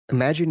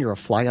Imagine you're a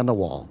fly on the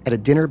wall at a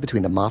dinner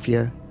between the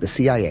mafia, the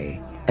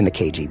CIA, and the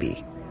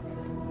KGB.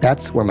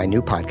 That's where my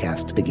new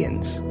podcast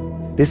begins.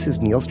 This is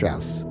Neil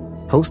Strauss,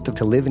 host of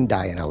To Live and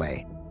Die in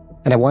LA,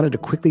 and I wanted to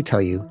quickly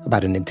tell you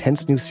about an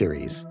intense new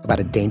series about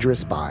a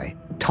dangerous spy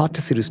taught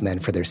to seduce men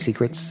for their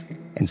secrets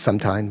and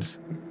sometimes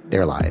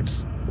their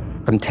lives.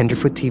 From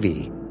Tenderfoot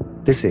TV,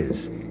 this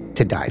is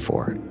To Die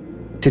For.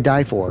 To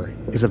Die For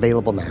is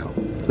available now.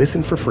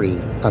 Listen for free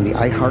on the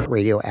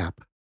iHeartRadio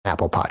app,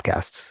 Apple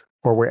Podcasts,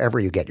 or wherever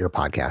you get your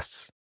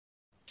podcasts.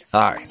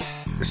 Hi,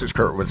 this is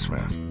Kurtwood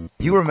Smith.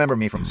 You remember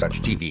me from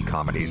such TV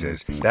comedies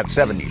as That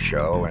 70s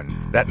Show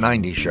and That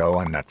 90s Show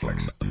on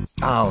Netflix.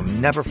 I'll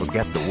never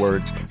forget the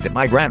words that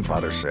my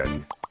grandfather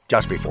said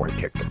just before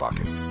he kicked the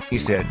bucket. He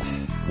said,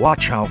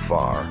 "Watch how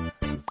far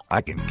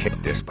I can kick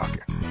this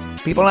bucket."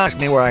 People ask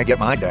me where I get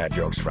my dad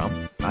jokes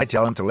from. I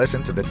tell them to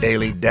listen to the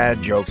Daily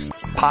Dad Jokes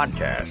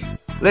podcast.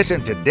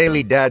 Listen to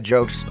Daily Dad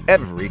Jokes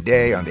every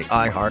day on the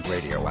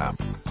iHeartRadio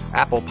app,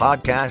 Apple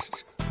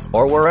Podcasts,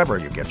 or wherever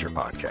you get your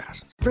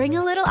podcasts. Bring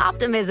a little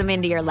optimism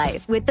into your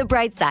life with The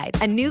Bright Side,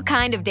 a new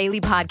kind of daily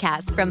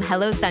podcast from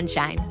Hello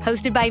Sunshine,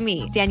 hosted by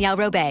me, Danielle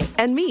Robay.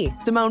 And me,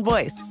 Simone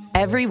Boyce.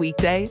 Every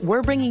weekday,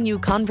 we're bringing you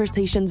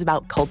conversations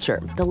about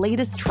culture, the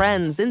latest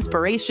trends,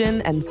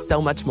 inspiration, and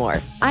so much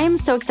more. I am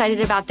so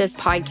excited about this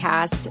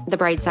podcast, The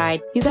Bright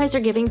Side. You guys are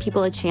giving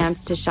people a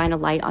chance to shine a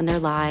light on their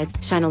lives,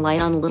 shine a light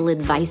on a little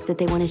advice that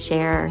they want to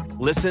share.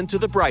 Listen to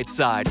The Bright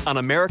Side on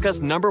America's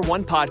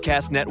 #1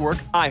 podcast network,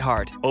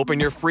 iHeart. Open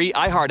your free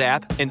iHeart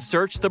app and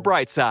search The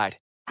Bright Side.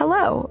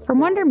 Hello. From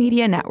Wonder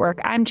Media Network,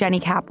 I'm Jenny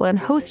Kaplan,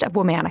 host of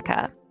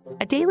Womanica,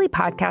 a daily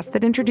podcast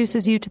that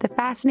introduces you to the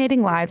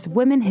fascinating lives of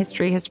women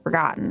history has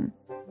forgotten.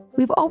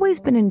 We've always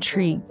been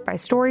intrigued by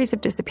stories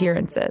of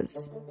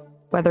disappearances,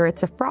 whether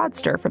it's a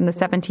fraudster from the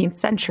 17th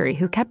century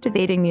who kept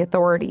evading the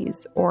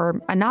authorities,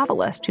 or a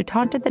novelist who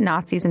taunted the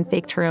Nazis and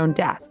faked her own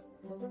death.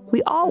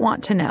 We all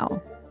want to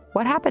know,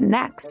 what happened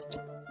next?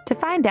 To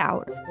find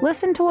out,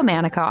 listen to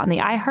Womanica on the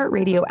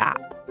iHeartRadio app,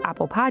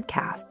 Apple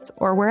Podcasts,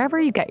 or wherever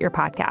you get your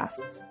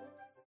podcasts.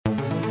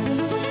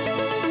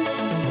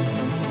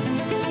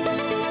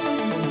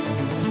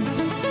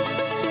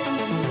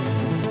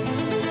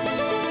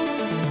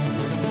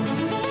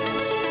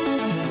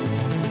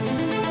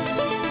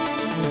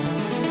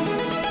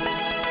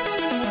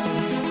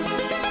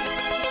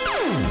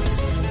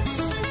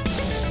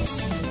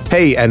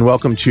 Hey, and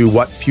welcome to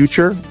What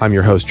Future? I'm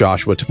your host,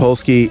 Joshua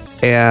Topolsky,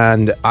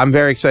 and I'm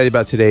very excited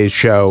about today's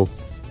show.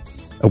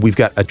 We've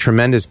got a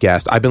tremendous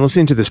guest. I've been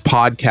listening to this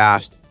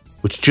podcast,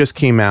 which just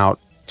came out.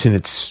 It's in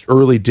its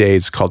early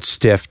days, called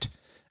Stiffed,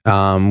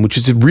 which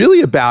is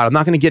really about, I'm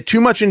not going to get too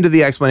much into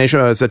the explanation,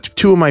 but it's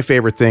two of my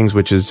favorite things,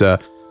 which is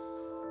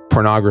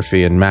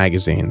pornography and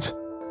magazines.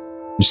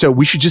 So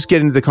we should just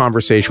get into the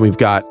conversation. We've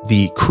got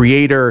the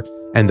creator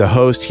and the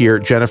host here,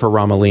 Jennifer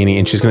Romolini,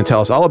 and she's going to tell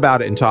us all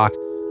about it and talk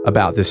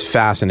about this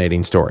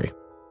fascinating story.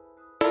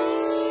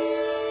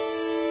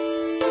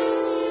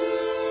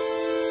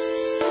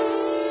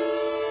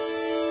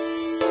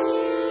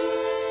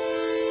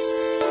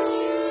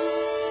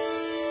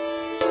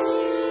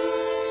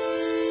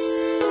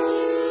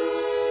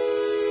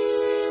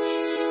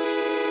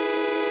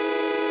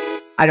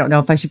 I don't know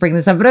if I should bring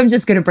this up, but I'm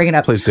just going to bring it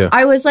up. Please do.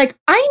 I was like,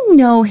 I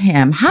know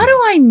him. How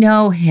do I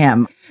know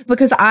him?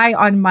 Because I,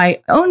 on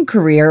my own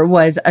career,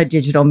 was a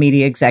digital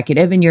media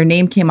executive, and your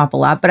name came up a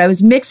lot. But I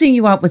was mixing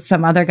you up with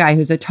some other guy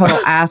who's a total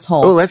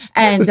asshole. Oh, let's.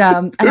 And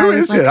who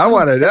is it? I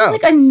want to know.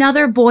 It's like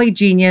another boy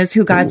genius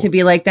who got to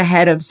be like the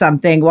head of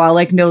something, while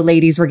like no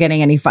ladies were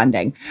getting any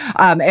funding,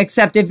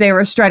 except if they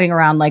were strutting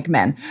around like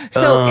men.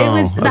 So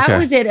that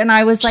was it. And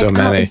I was like,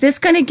 is this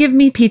going to give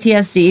me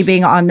PTSD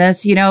being on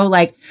this? You know,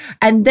 like.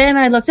 And then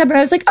I looked up and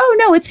I was like, oh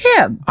no, it's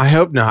him. I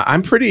hope not.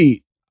 I'm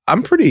pretty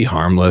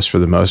harmless for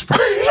the most part.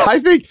 I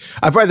think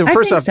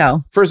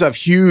first off,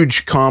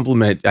 huge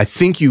compliment. I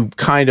think you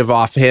kind of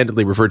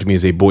offhandedly referred to me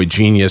as a boy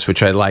genius,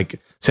 which I like.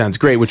 Sounds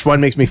great. Which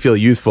one makes me feel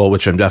youthful,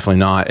 which I'm definitely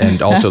not,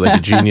 and also like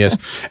a genius.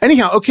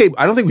 Anyhow, okay.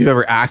 I don't think we've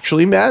ever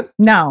actually met.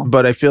 No,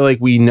 but I feel like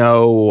we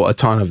know a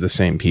ton of the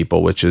same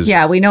people, which is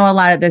we know a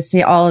lot of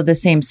all of the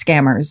same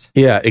scammers.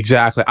 Yeah,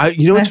 exactly.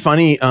 You know what's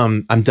funny?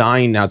 I'm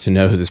dying now to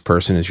know who this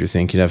person is you're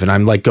thinking of, and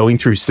I'm like going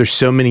through. There's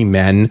so many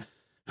men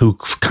who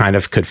kind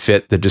of could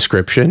fit the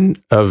description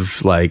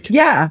of like,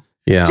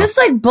 just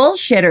like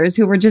bullshitters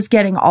who were just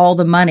getting all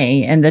the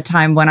money in the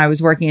time when I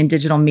was working in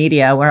digital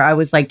media, where I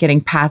was like getting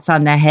pats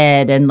on the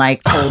head and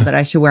like told that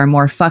I should wear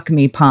more fuck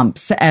me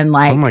pumps and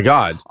like, oh my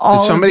God.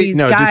 Did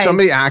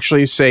somebody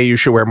actually say you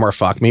should wear more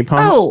fuck me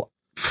pumps? Oh,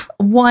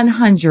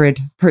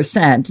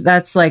 100%.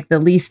 That's like the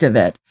least of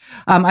it.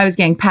 I was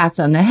getting pats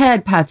on the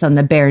head, pats on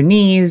the bare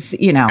knees,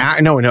 you know.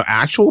 No,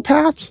 actual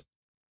pats?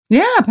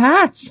 Yeah,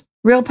 pats.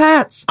 Real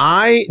pats.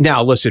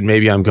 Now listen,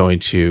 maybe I'm going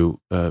to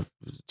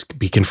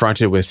be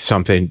confronted with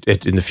something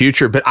in the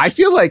future, but I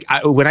feel like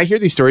when I hear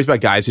these stories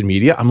about guys in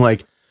media, I'm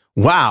like,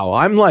 wow,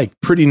 I'm like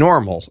pretty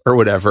normal or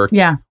whatever.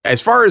 Yeah.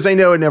 As far as I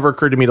know, it never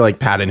occurred to me to like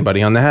pat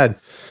anybody on the head.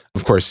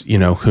 Of course, you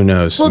know, who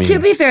knows? Well, to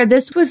be fair,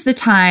 this was the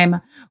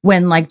time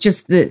when like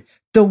just the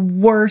the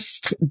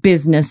worst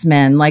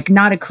businessmen, like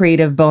not a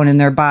creative bone in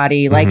their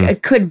body, like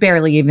it could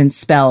barely even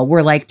spell,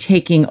 were like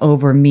taking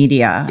over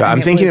media.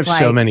 I'm thinking of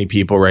so many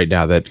people right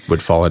now that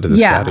would fall into this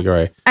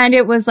category. And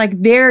it was like,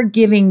 they're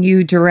giving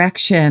you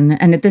direction.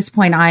 And at this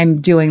point, I'm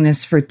doing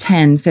this for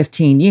 10,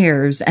 15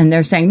 years. And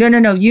they're saying,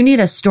 no, you need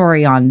a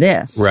story on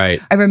this.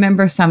 Right. I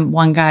remember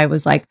one guy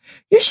was like,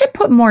 you should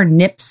put more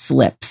nip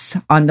slips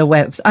on the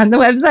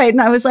website.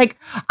 And I was like,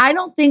 I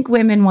don't think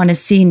women want to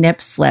see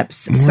nip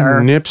slips,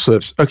 sir. Nip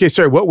slips. Okay,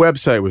 sorry. What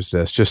website was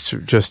this? Just to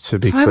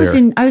be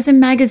clear. I was in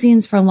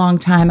magazines for a long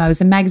time. I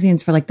was in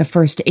magazines for like the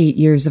first 8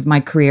 years of my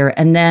career.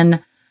 And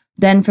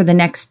then for the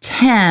next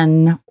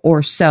 10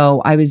 or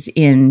so, I was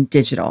in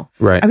digital.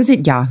 Right. I was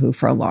at Yahoo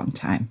for a long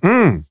time.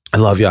 I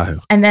love Yahoo.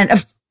 And then,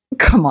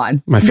 come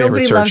on. My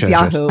favorite search engine.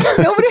 Yahoo.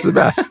 It's the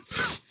best.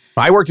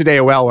 I worked at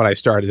AOL when I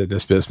started in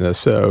this business,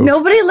 so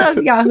nobody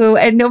loves Yahoo,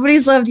 and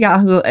nobody's loved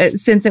Yahoo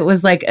since it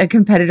was like a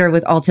competitor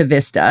with Alta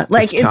Vista.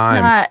 Like it's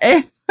not.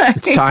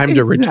 It's time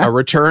to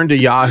return to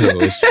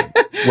Yahoo is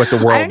what the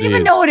world I don't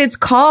even know what it's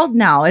called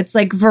now. It's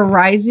like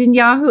Verizon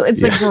Yahoo.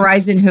 It's like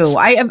Verizon Who.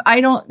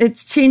 I don't,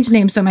 it's changed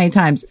names so many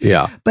times.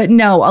 Yeah. But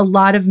no, a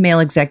lot of male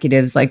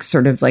executives like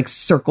sort of like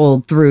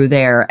circled through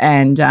there.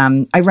 And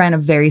I ran a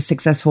very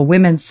successful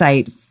women's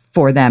site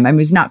for them. I mean,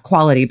 it was not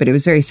quality, but it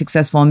was very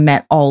successful and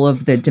met all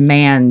of the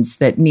demands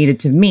that needed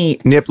to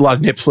meet. A lot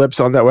of nip slips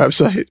on that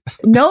website.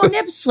 No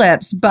nip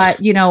slips, but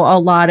a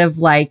lot of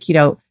like,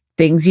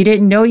 things you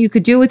didn't know you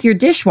could do with your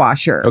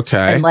dishwasher.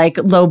 Okay. And like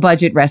low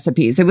budget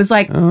recipes. It was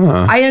like,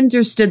 I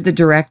understood the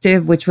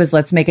directive, which was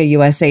let's make a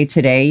USA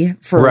Today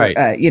for,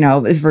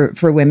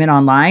 for women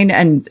online.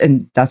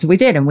 And that's what we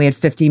did. And we had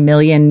 50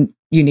 million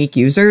unique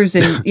users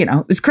and,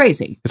 it was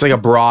crazy. It's like a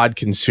broad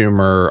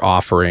consumer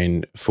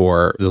offering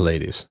for the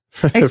ladies.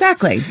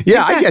 Exactly.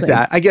 Yeah, exactly.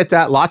 I get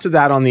that. Lots of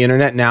that on the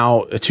internet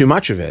now, too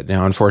much of it.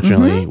 Now,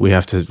 unfortunately, we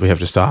have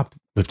to stop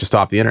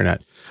the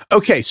internet.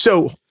 Okay.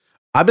 So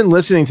I've been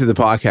listening to the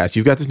podcast.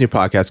 You've got this new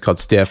podcast called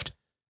Stiffed,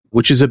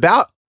 which is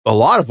about a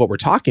lot of what we're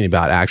talking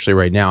about actually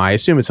right now. I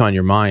assume it's on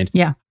your mind.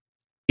 Yeah.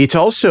 It's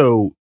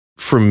also,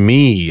 for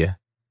me,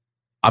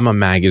 I'm a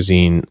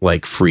magazine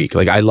like freak.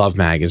 Like I love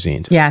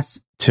magazines.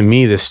 Yes. To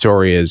me, this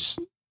story is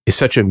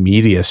such a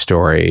media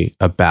story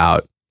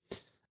about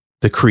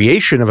the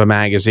creation of a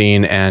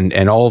magazine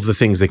and all of the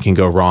things that can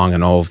go wrong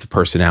and all of the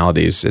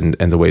personalities and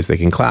the ways they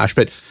can clash.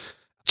 But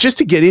just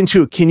to get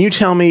into it, can you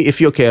tell me if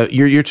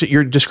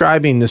you're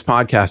describing this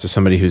podcast as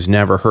somebody who's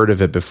never heard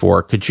of it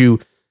before? Could you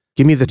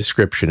give me the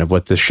description of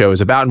what this show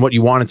is about and what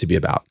you want it to be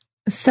about?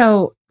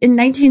 So in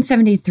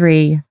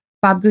 1973,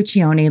 Bob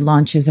Guccione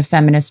launches a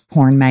feminist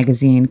porn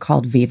magazine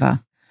called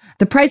Viva.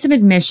 The price of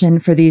admission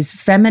for these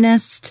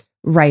feminist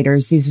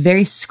writers, these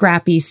very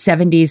scrappy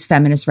 70s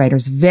feminist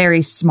writers,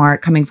 very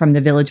smart, coming from The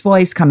Village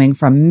Voice, coming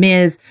from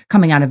Ms.,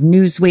 coming out of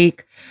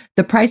Newsweek.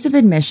 The price of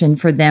admission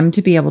for them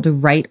to be able to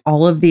write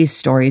all of these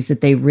stories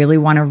that they really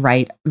want to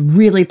write,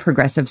 really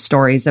progressive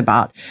stories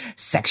about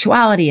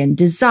sexuality and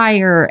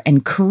desire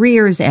and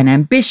careers and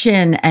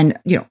ambition and,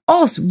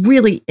 all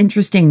really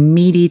interesting,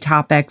 meaty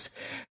topics.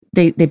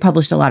 They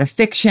published a lot of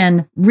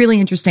fiction, really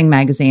interesting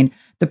magazine.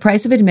 The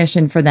price of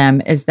admission for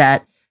them is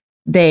that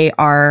they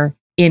are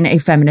in a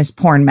feminist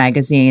porn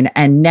magazine,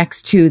 and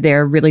next to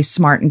their really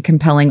smart and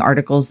compelling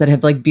articles that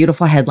have like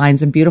beautiful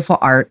headlines and beautiful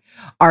art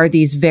are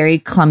these very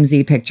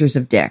clumsy pictures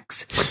of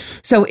dicks.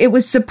 So it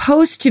was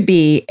supposed to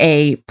be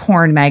a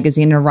porn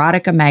magazine,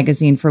 erotica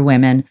magazine for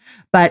women,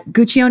 but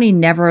Guccione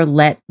never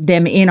let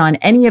them in on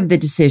any of the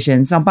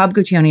decisions. Now, Bob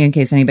Guccione, in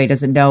case anybody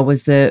doesn't know,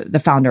 was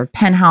the founder of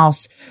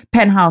Penthouse.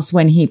 Penthouse,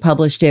 when he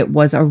published it,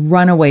 was a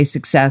runaway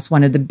success,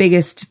 one of the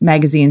biggest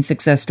magazine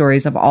success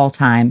stories of all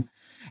time.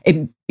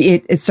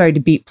 It started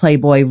to beat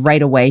Playboy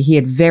right away. He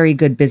had very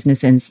good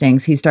business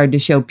instincts. He started to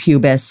show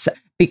pubis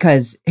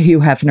because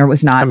Hugh Hefner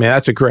was not. I mean,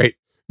 that's a great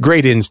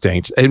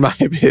instinct, in my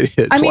opinion.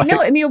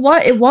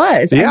 It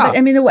was. Yeah.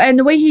 And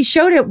the way he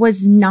showed it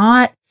was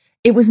not.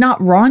 It was not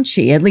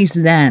raunchy, at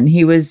least then.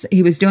 He was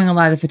doing a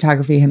lot of the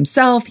photography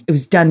himself. It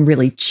was done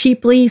really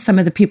cheaply. Some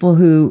of the people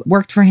who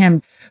worked for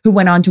him, who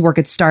went on to work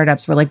at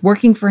startups, were like,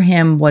 working for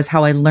him was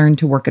how I learned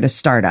to work at a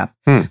startup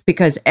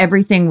because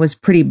everything was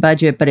pretty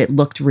budget, but it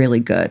looked really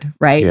good,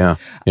 right? Yeah.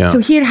 So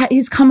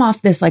he's come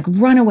off this like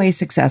runaway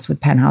success with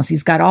Penthouse.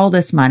 He's got all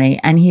this money,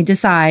 and he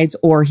decides,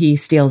 or he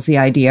steals the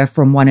idea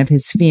from one of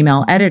his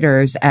female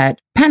editors at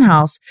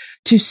Penthouse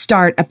to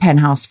start a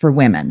Penthouse for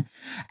women.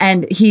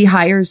 And he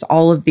hires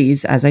all of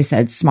these, as I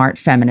said, smart,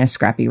 feminist,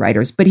 scrappy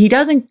writers, but he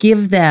doesn't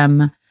give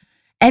them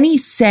any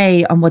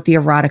say on what the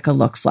erotica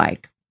looks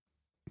like.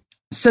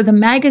 So the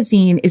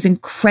magazine is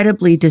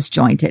incredibly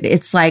disjointed.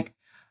 It's like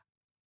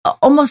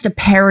almost a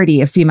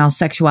parody of female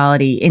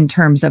sexuality in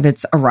terms of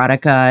its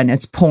erotica and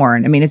its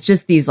porn. I mean, it's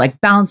just these like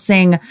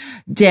bouncing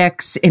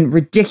dicks in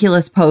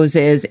ridiculous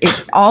poses.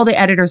 It's all the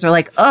editors are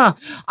like,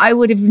 I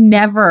would have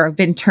never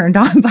been turned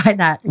on by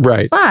that.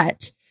 Right.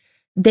 But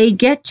they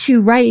get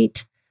to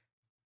write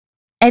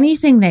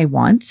anything they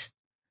want.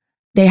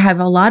 They have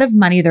a lot of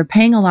money. They're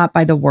paying a lot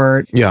by the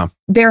word. Yeah.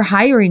 They're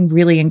hiring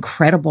really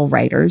incredible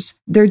writers.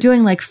 They're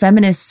doing like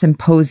feminist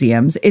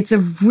symposiums. It's a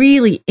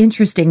really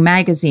interesting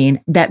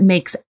magazine that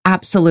makes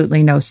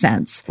absolutely no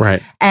sense.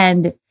 Right.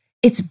 And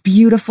it's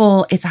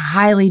beautiful. It's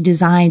highly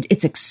designed.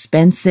 It's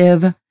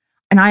expensive.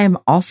 And I am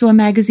also a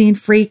magazine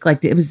freak.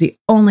 Like it was the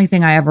only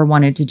thing I ever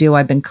wanted to do.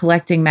 I've been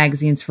collecting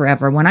magazines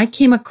forever. When I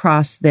came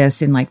across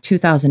this in like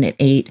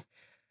 2008,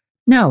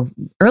 no,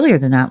 earlier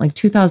than that, like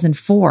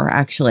 2004,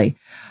 actually,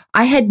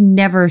 I had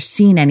never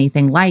seen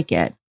anything like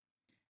it.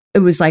 It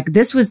was like,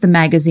 this was the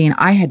magazine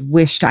I had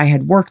wished I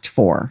had worked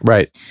for.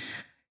 Right.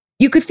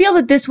 You could feel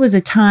that this was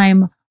a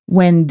time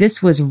when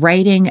this was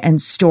writing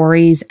and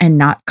stories and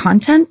not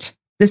content.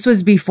 This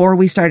was before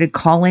we started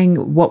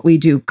calling what we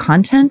do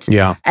content.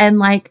 Yeah. And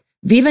like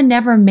Viva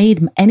never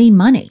made any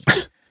money.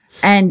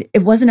 And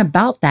it wasn't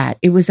about that.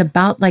 It was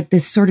about like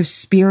this sort of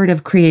spirit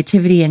of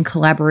creativity and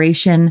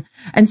collaboration.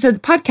 And so the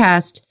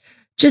podcast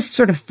just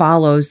sort of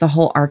follows the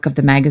whole arc of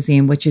the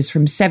magazine, which is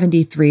from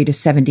 73 to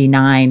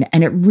 79.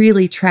 And it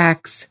really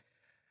tracks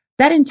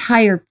that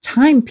entire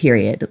time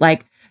period,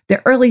 like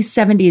the early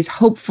 70s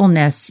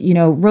hopefulness,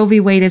 Roe v.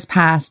 Wade is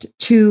passed,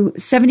 to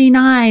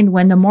 79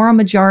 when the moral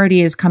majority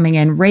is coming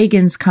in,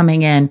 Reagan's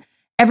coming in,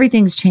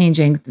 everything's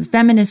changing. The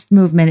feminist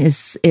movement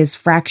is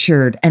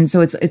fractured. And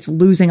so it's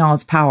losing all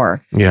its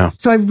power. Yeah.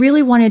 So I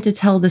really wanted to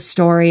tell the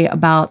story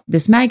about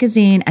this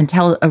magazine and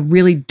tell a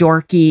really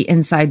dorky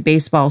inside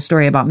baseball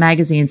story about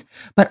magazines,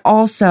 but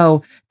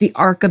also the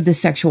arc of the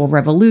sexual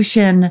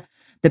revolution,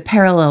 the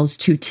parallels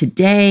to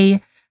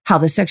today, how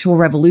the sexual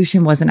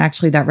revolution wasn't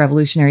actually that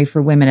revolutionary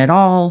for women at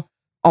all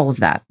of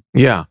that.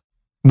 Yeah.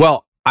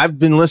 Well, I've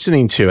been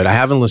listening to it. I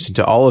haven't listened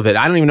to all of it.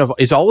 I don't even know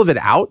is all of it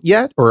out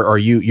yet, or are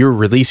you're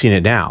releasing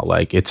it now?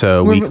 Like it's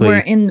a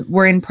weekly.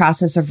 We're in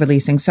process of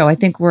releasing. So I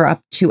think we're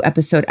up to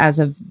episode, as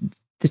of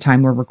the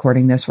time we're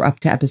recording this, we're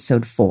up to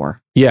episode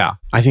 4. Yeah.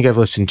 I think I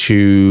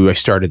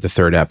started the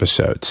 3rd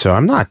episode. So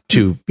I'm not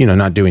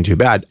not doing too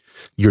bad.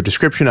 Your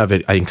description of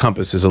it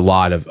encompasses a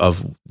lot of,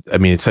 I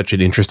mean, it's such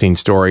an interesting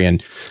story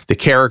and the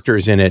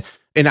characters in it.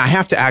 And I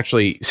have to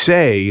actually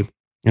say,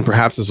 and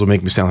perhaps this will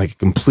make me sound like a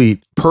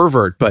complete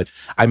pervert, but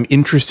I'm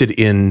interested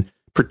in,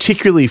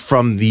 particularly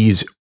from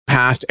these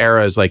past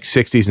eras like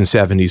 60s and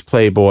 70s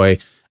Playboy.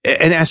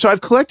 And so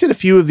I've collected a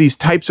few of these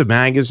types of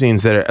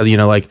magazines that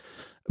are,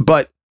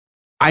 but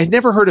I had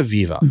never heard of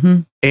Viva.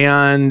 Mm-hmm.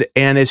 And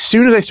as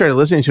soon as I started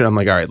listening to it, I'm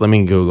like, all right, let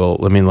me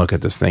look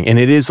at this thing. And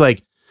it is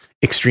like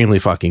extremely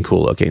fucking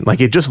cool looking.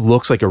 Like it just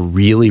looks like a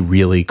really,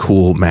 really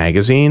cool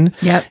magazine.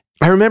 Yep.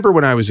 I remember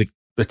when I was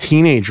a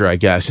teenager, I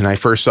guess, and I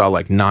first saw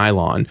like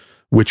Nylon,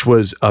 which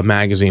was a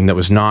magazine that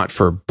was not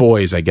for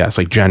boys, I guess,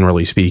 like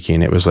generally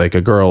speaking. It was like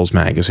a girls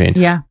magazine.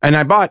 Yeah. And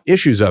I bought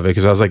issues of it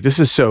because I was like, this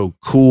is so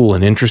cool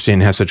and interesting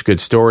and has such good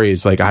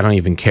stories. Like, I don't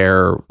even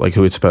care like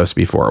who it's supposed to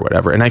be for or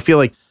whatever. And I feel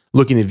like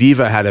looking at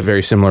Viva had a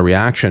very similar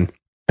reaction.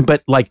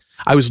 But like,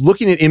 I was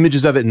looking at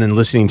images of it and then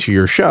listening to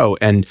your show,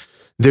 and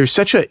there's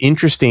such an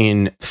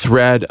interesting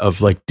thread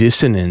of like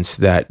dissonance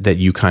that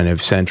you kind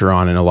of center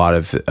on in a lot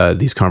of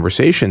these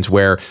conversations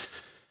where,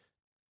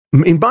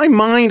 in my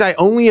mind, I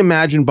only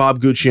imagine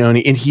Bob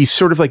Guccione, and he's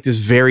sort of like this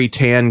very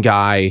tan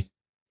guy.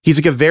 He's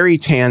like a very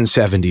tan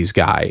 70s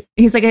guy.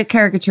 He's like a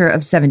caricature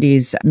of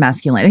 70s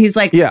masculine. He's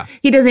like, yeah.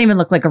 He doesn't even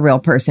look like a real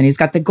person. He's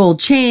got the gold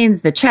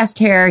chains, the chest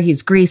hair.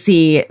 He's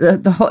greasy.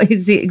 The whole,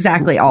 he's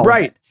exactly all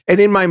right. And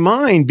in my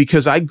mind,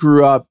 because I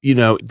grew up, the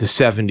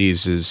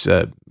 70s is,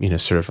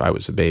 sort of, I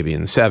was a baby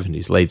in the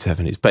 70s, late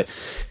 70s, but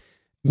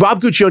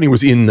Bob Guccione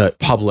was in the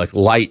public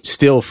light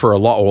still for a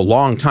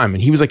long time.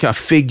 And he was like a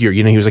figure,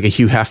 he was like a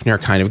Hugh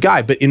Hefner kind of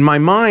guy. But in my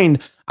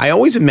mind, I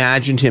always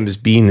imagined him as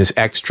being this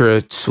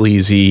extra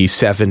sleazy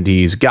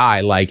 70s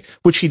guy, like,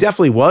 which he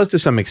definitely was to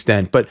some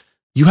extent. But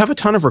you have a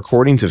ton of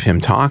recordings of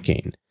him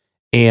talking,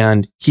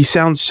 and he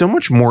sounds so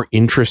much more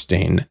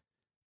interesting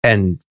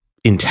and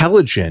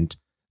intelligent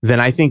than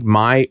I think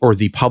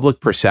the public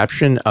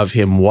perception of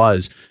him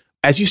was.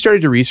 As you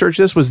started to research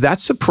this, was that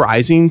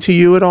surprising to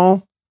you at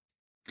all?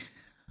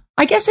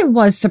 I guess it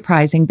was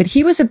surprising, but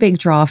he was a big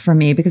draw for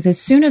me because as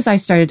soon as I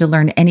started to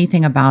learn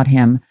anything about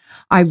him,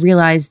 I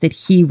realized that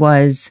he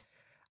was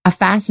a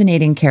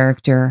fascinating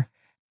character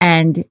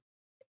and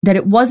that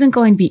it wasn't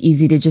going to be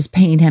easy to just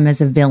paint him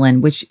as a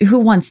villain, which who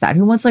wants that?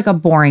 Who wants like a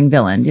boring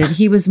villain?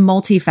 He was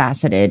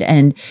multifaceted,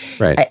 and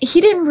he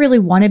didn't really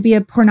want to be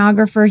a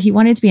pornographer. He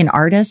wanted to be an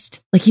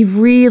artist. Like he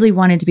really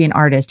wanted to be an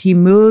artist. He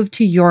moved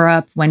to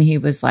Europe when he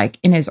was like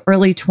in his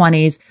early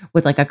 20s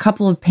with like a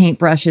couple of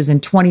paintbrushes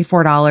and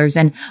 $24.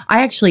 And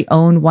I actually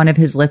own one of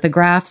his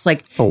lithographs.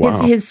 Like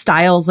his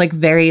style's like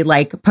very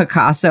like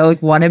Picasso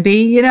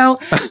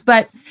wannabe,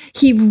 but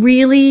he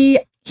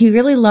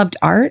really loved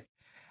art.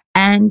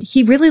 And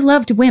he really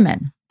loved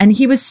women. And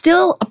he was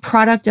still a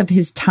product of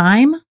his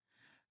time,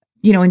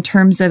 in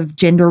terms of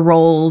gender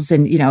roles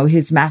and,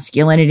 his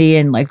masculinity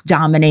and like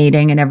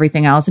dominating and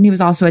everything else. And he was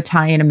also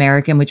Italian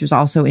American, which was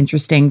also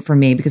interesting for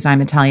me because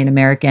I'm Italian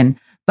American.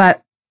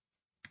 But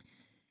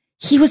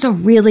he was a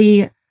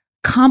really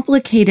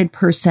complicated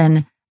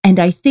person and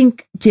I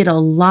think did a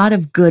lot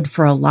of good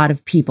for a lot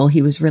of people.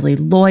 He was really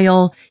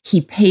loyal.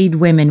 He paid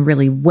women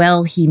really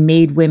well. He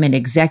made women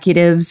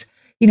executives.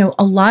 You know,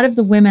 a lot of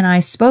the women I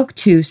spoke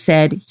to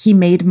said he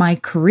made my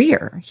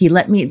career. He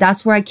let me,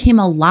 that's where I came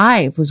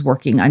alive, was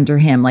working under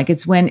him. Like,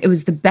 it's when it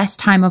was the best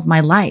time of my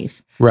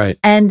life. Right.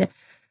 And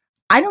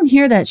I don't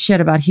hear that shit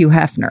about Hugh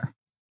Hefner.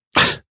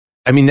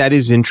 I mean, that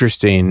is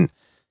interesting.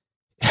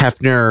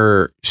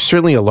 Hefner,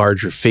 certainly a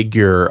larger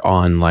figure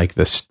on like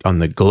this, on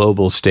the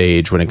global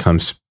stage when it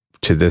comes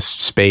to this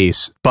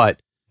space,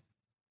 but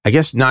I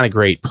guess not a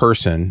great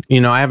person.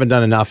 You know, I haven't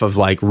done enough of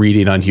like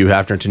reading on Hugh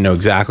Hefner to know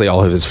exactly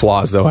all of his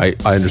flaws, though I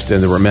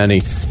understand there were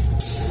many.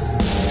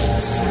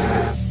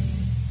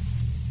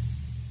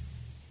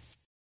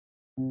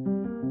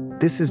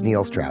 This is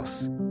Neil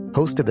Strauss,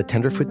 host of the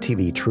Tenderfoot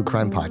TV true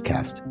crime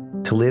podcast,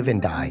 To Live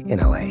and Die in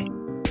LA.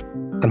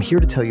 I'm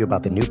here to tell you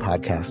about the new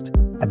podcast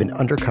I've been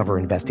undercover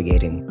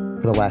investigating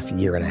for the last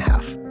year and a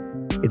half.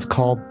 It's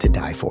called To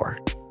Die For.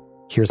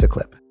 Here's a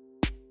clip.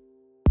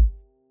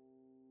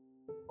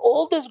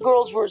 All these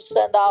girls were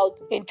sent out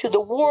into the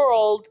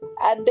world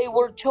and they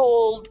were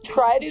told,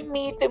 try to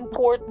meet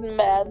important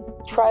men,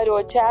 try to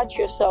attach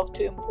yourself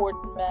to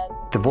important men.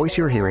 The voice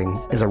you're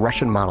hearing is a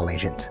Russian model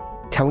agent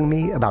telling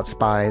me about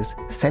spies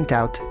sent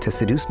out to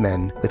seduce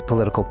men with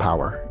political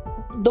power.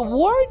 The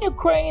war in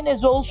Ukraine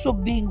is also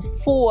being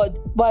fought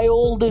by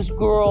all these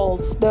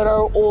girls that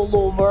are all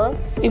over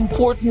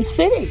important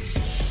cities.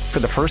 For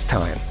the first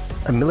time,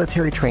 a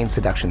military-trained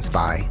seduction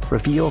spy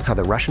reveals how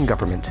the Russian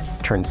government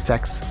turned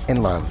sex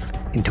and love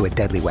into a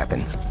deadly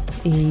weapon.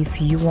 If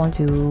you want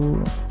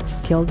to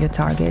kill your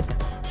target,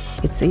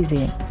 it's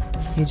easy.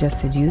 You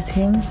just seduce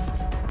him,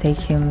 take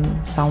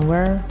him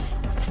somewhere,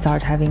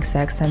 start having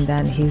sex, and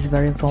then he's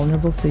very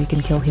vulnerable, so you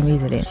can kill him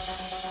easily.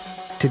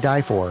 To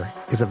Die For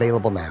is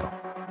available now.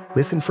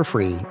 Listen for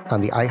free on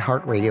the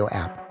iHeartRadio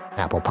app,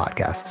 Apple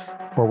Podcasts,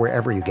 or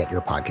wherever you get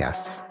your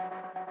podcasts.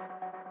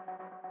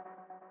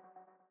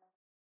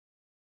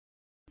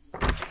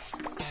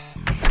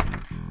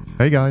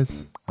 Hey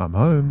guys, I'm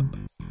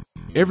home.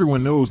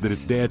 Everyone knows that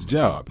it's Dad's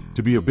job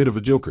to be a bit of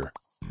a joker.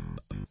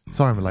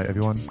 Sorry I'm late,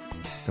 everyone.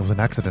 There was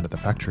an accident at the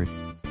factory.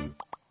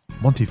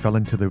 Monty fell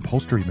into the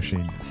upholstery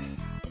machine.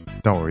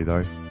 Don't worry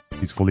though,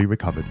 he's fully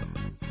recovered.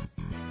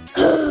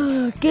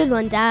 Good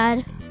one,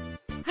 Dad.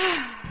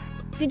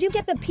 Did you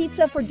get the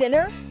pizza for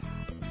dinner?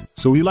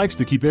 So he likes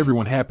to keep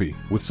everyone happy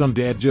with some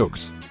dad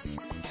jokes.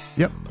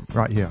 Yep,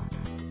 right here.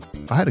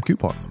 I had a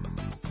coupon,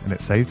 and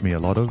it saved me a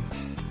lot of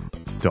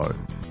dough.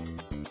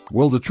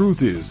 Well, the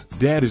truth is,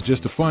 Dad is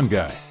just a fun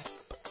guy.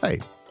 Hey,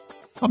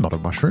 I'm not a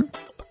mushroom.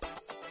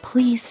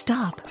 Please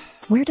stop.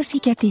 Where does he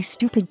get these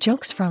stupid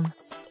jokes from?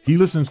 He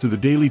listens to the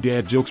Daily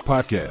Dad Jokes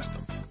podcast.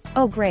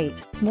 Oh,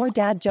 great. More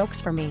dad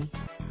jokes for me.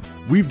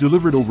 We've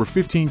delivered over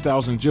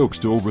 15,000 jokes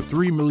to over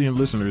 3 million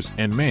listeners,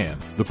 and man,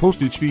 the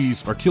postage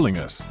fees are killing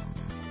us.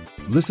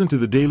 Listen to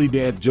the Daily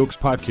Dad Jokes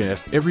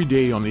podcast every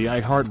day on the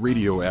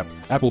iHeartRadio app,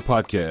 Apple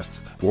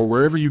Podcasts, or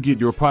wherever you get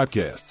your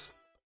podcasts.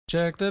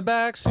 Check the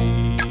back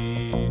seat.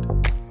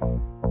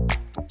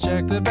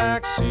 Check the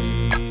back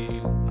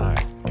seat. All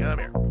right, come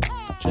here.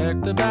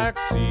 Check the back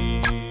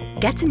seat.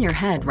 Gets in your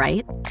head,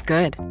 right?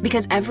 Good.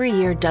 Because every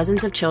year,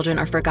 dozens of children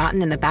are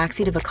forgotten in the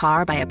backseat of a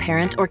car by a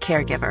parent or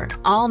caregiver.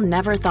 All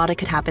never thought it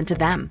could happen to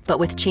them. But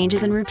with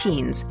changes in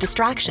routines,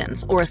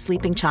 distractions, or a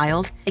sleeping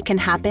child, it can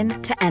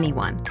happen to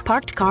anyone.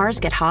 Parked cars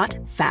get hot,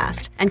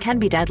 fast, and can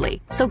be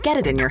deadly. So get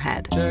it in your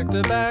head. Check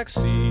the back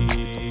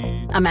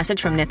seat. A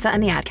message from NHTSA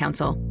and the Ad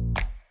Council.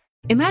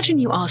 Imagine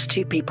you ask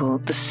two people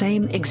the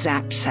same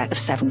exact set of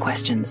 7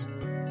 questions.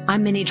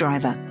 I'm Minnie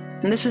Driver,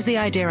 and this was the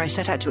idea I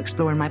set out to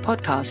explore in my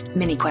podcast,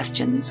 Mini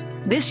Questions.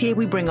 This year,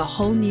 we bring a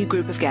whole new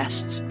group of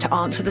guests to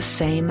answer the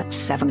same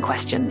 7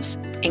 questions,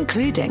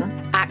 including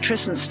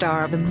actress and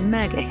star of the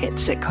mega-hit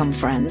sitcom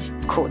Friends,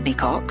 Courtney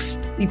Cox.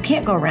 You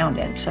can't go around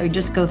it, so you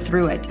just go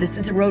through it. This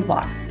is a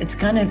roadblock. It's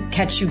going to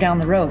catch you down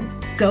the road.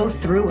 Go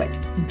through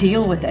it.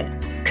 Deal with it.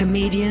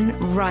 Comedian,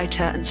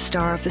 writer, and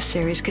star of the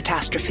series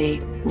Catastrophe,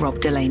 Rob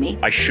Delaney.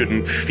 I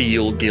shouldn't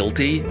feel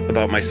guilty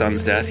about my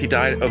son's death. He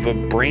died of a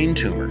brain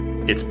tumor.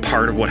 It's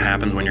part of what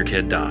happens when your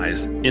kid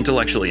dies.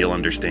 Intellectually, you'll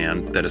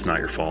understand that it's not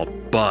your fault,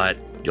 but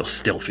you'll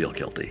still feel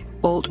guilty.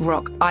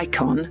 Alt-rock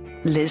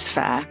icon, Liz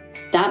Phair.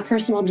 That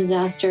personal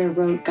disaster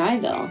wrote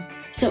Guyville.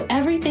 So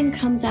everything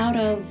comes out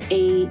of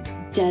a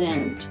dead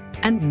end.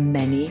 And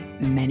many,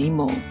 many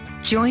more.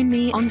 Join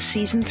me on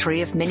Season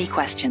 3 of Mini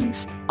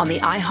Questions on the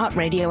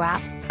iHeartRadio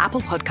app, Apple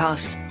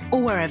Podcasts,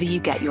 or wherever you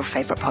get your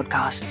favorite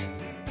podcasts.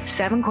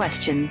 7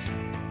 questions,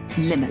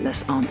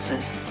 limitless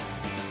answers.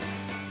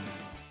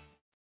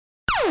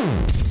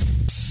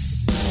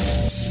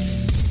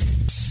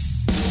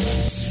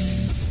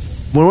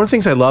 One of the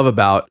things I love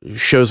about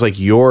shows like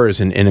yours,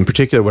 and in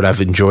particular what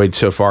I've enjoyed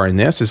so far in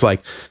this, is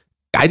like,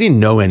 I didn't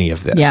know any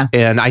of this. Yeah.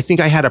 And I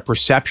think I had a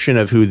perception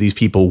of who these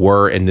people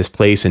were in this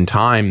place and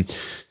time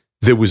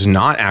that was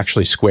not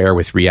actually square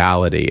with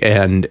reality.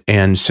 And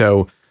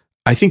so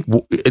I think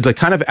like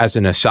kind of as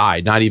an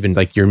aside, not even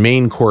like your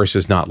main course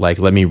is not like,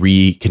 let me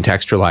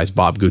recontextualize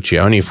Bob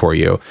Guccione for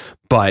you,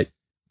 but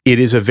it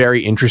is a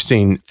very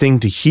interesting thing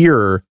to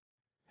hear.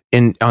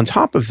 And on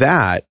top of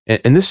that,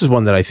 and this is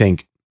one that I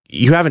think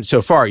you haven't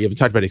talked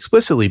about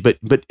explicitly, but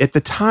at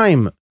the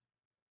time,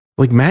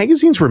 like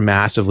magazines were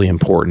massively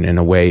important in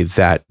a way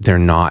that they're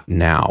not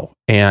now.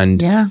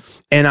 And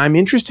I'm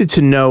interested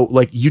to know,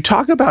 like you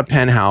talk about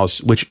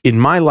Penthouse, which in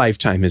my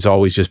lifetime has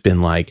always just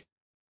been like,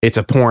 it's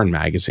a porn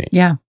magazine.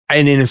 Yeah.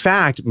 And in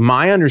fact,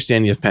 my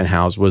understanding of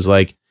Penthouse was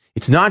like,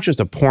 it's not just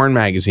a porn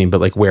magazine, but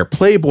like where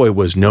Playboy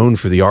was known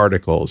for the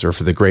articles or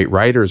for the great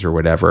writers or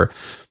whatever,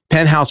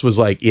 Penthouse was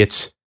like,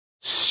 it's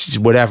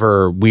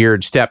whatever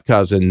weird step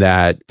cousin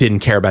that didn't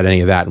care about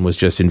any of that and was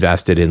just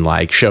invested in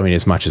like showing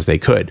as much as they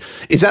could.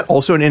 Is that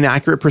also an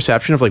inaccurate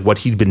perception of like what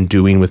he'd been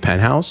doing with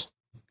Penthouse?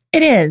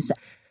 It is.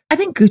 I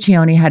think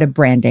Guccione had a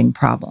branding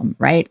problem,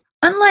 right?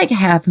 Unlike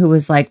Hef, who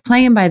was like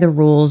playing by the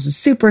rules, was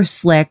super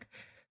slick,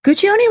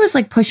 Guccione was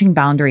like pushing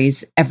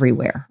boundaries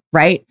everywhere,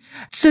 right?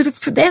 So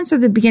to answer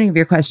the beginning of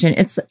your question,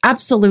 it's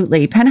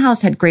absolutely,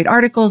 Penthouse had great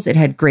articles. It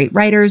had great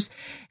writers.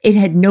 It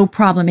had no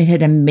problem. It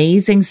had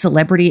amazing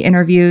celebrity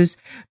interviews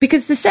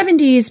because the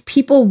 70s,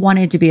 people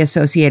wanted to be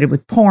associated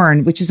with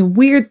porn, which is a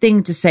weird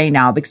thing to say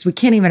now because we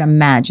can't even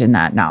imagine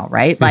that now,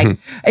 right? Like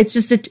it's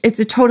just, it's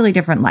a totally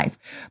different life.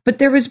 But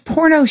there was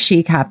porno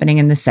chic happening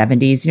in the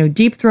 70s. You know,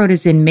 Deep Throat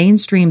is in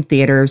mainstream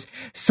theaters.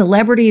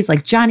 Celebrities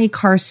like Johnny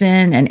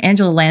Carson and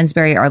Angela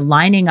Lansbury are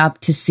lining up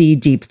to see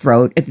Deep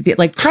Throat,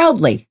 like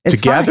proudly. It's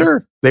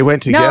together? Fine. They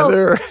went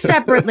together? No,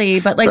 separately,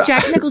 but like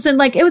Jack Nicholson,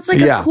 like it was like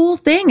a cool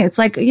thing. It's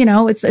like, you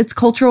know, it's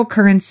cultural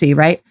currency,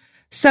 right?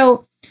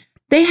 So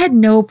they had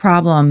no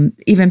problem,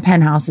 even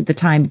Penthouse at the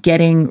time,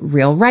 getting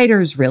real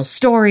writers, real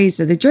stories.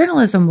 So the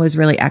journalism was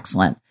really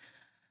excellent.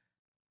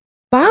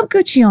 Bob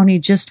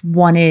Guccione just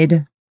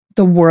wanted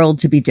the world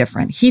to be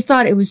different. He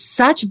thought it was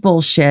such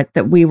bullshit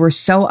that we were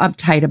so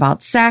uptight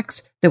about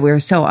sex, that we were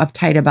so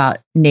uptight about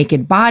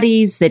naked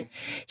bodies, that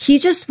he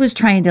just was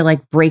trying to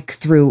like break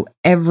through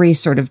every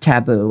sort of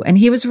taboo. And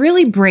he was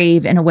really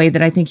brave in a way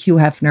that I think Hugh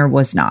Hefner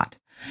was not.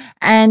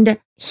 And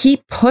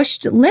he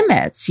pushed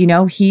limits. You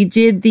know, he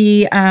did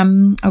the,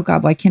 oh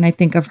God, why can't I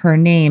think of her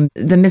name?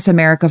 The Miss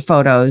America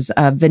photos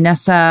of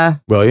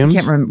Vanessa Williams. I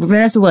can't remember.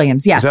 Vanessa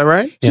Williams. Yes. Is that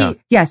right?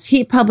 Yes.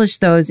 He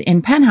published those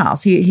in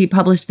Penthouse. He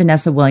published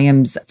Vanessa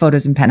Williams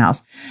photos in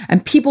Penthouse,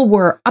 and people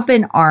were up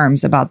in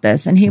arms about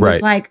this. And he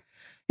was like,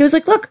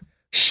 look,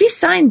 she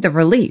signed the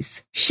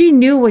release. She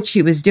knew what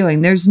she was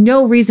doing. There's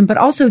no reason, but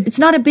also it's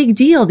not a big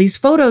deal. These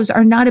photos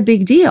are not a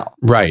big deal.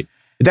 Right.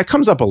 That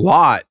comes up a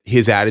lot,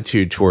 his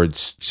attitude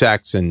towards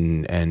sex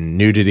and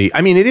nudity.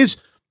 I mean,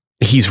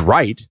 he's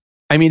right.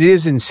 I mean, it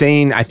is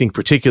insane, I think,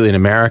 particularly in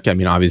America. I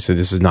mean, obviously,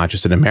 this is not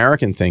just an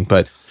American thing,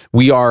 but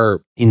we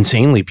are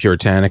insanely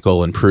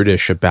puritanical and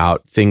prudish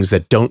about things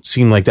that don't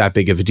seem like that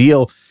big of a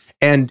deal.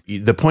 And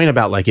the point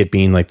about like it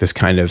being like this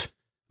kind of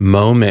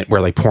moment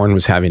where like porn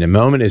was having a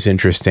moment is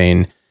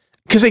interesting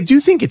because I do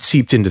think it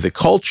seeped into the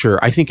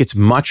culture. I think it's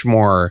much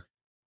more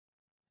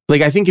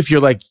like, I think if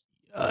you're like,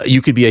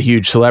 you could be a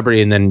huge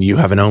celebrity and then you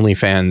have an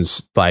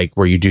OnlyFans like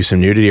where you do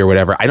some nudity or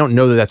whatever. I don't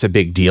know that that's a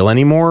big deal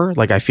anymore.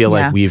 Like I feel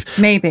like we've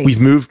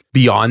moved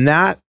beyond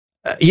that.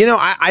 You know,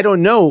 I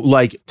don't know,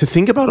 like to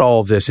think about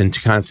all of this and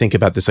to kind of think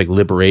about this like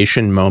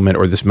liberation moment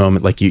or this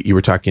moment like you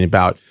were talking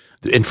about.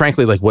 And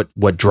frankly, like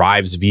what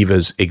drives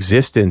Viva's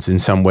existence in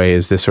some way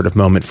is this sort of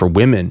moment for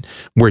women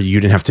where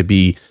you didn't have to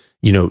be,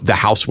 you know, the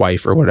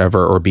housewife or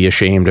whatever, or be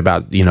ashamed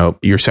about, you know,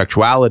 your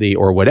sexuality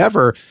or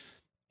whatever.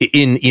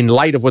 In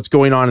light of what's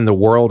going on in the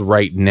world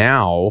right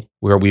now,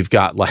 where we've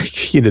got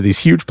like, you know, these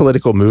huge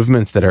political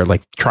movements that are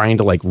like trying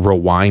to like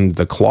rewind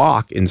the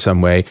clock in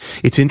some way,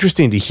 it's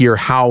interesting to hear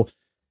how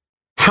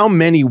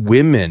many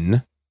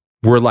women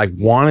were like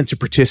wanted to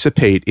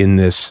participate in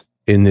this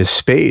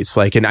space.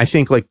 Like, and I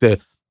think like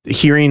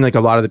hearing like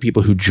a lot of the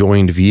people who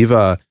joined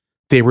Viva,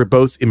 they were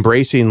both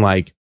embracing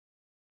like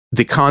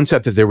the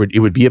concept that it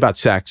would be about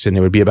sex and it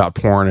would be about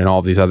porn and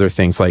all these other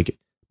things, like,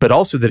 but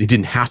also that it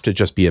didn't have to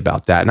just be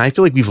about that. And I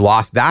feel like we've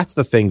lost, that's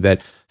the thing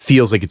that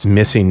feels like it's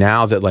missing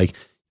now, that like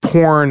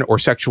porn or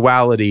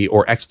sexuality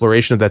or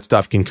exploration of that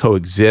stuff can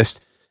coexist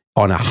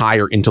on a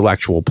higher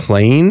intellectual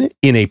plane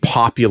in a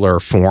popular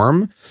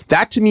form.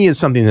 That to me is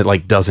something that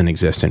like doesn't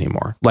exist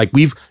anymore. Like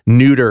we've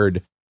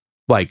neutered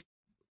like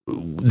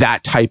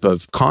that type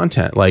of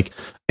content. Like,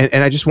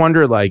 and I just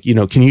wonder, like, you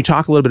know, can you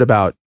talk a little bit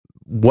about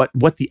what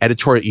the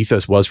editorial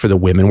ethos was for the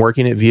women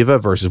working at Viva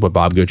versus what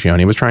Bob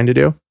Guccione was trying to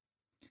do?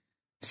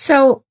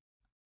 So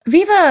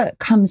Viva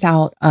comes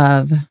out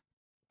of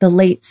the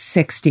late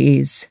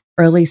 60s,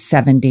 early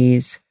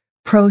 70s,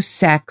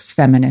 pro-sex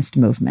feminist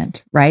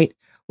movement, right?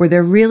 Where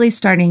they're really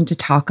starting to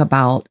talk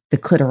about the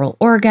clitoral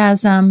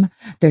orgasm.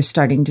 They're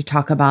starting to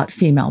talk about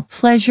female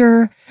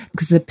pleasure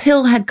because the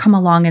pill had come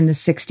along in the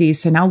 60s.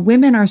 So now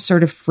women are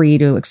sort of free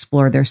to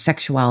explore their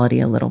sexuality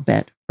a little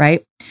bit,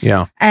 right?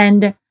 Yeah.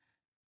 And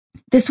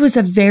this was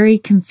a very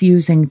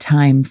confusing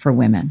time for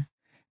women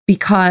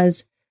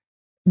because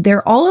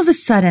they're all of a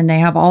sudden, they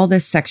have all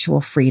this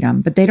sexual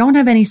freedom, but they don't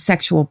have any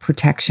sexual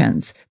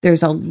protections.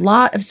 There's a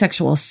lot of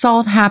sexual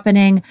assault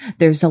happening.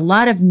 There's a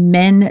lot of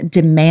men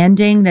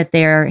demanding that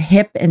they're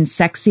hip and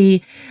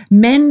sexy.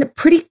 Men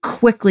pretty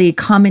quickly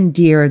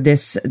commandeer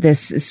this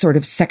sort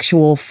of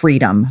sexual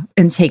freedom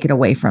and take it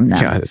away from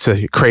them. Yeah, it's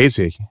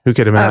crazy. Who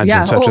could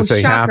imagine such a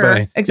thing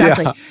happening?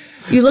 Exactly. Yeah.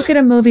 You look at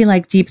a movie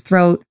like Deep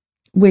Throat,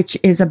 which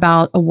is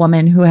about a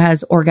woman who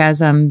has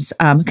orgasms,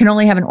 can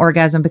only have an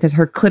orgasm because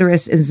her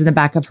clitoris is in the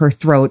back of her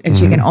throat, and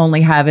she can only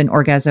have an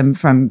orgasm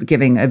from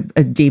giving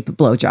a deep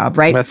blowjob,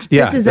 right?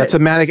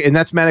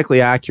 That's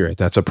medically accurate.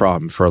 That's a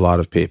problem for a lot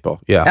of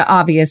people. Yeah.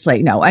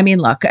 Obviously. No, I mean,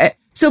 look. But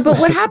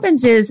what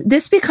happens is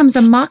this becomes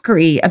a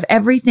mockery of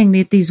everything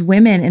that these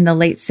women in the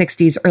late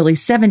 60s, early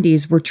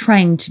 70s were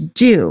trying to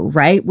do,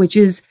 right? Which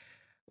is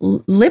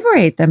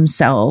liberate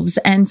themselves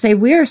and say,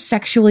 we're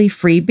sexually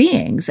free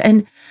beings.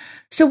 And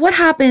so what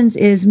happens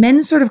is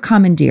men sort of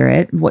commandeer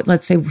it.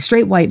 Let's say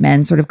straight white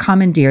men sort of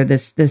commandeer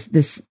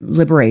this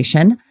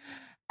liberation.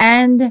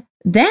 And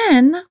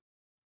then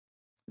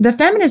the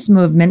feminist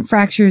movement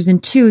fractures in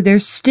two.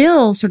 There's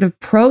still sort of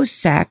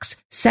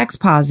pro-sex,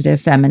 sex-positive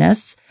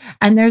feminists.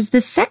 And there's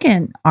the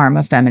second arm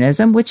of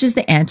feminism, which is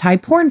the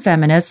anti-porn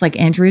feminists like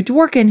Andrea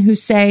Dworkin, who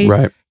say,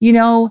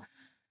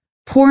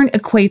 porn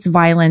equates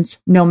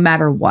violence no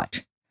matter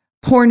what.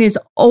 Porn is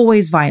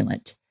always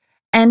violent.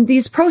 And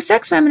these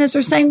pro-sex feminists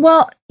are saying,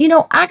 well,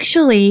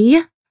 actually,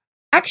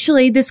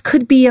 this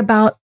could be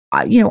about,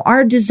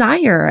 our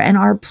desire and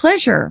our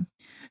pleasure.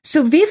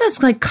 So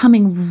Viva's like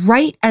coming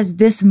right as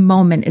this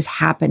moment is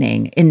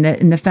happening in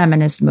the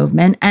feminist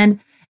movement. And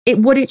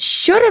what it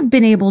should have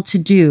been able to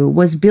do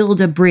was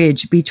build a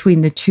bridge between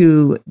the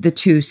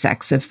two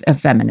sects of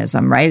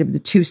feminism, right? Of the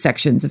two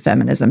sections of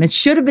feminism. It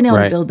should have been able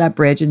to build that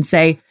bridge and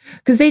say,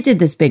 because they did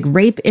this big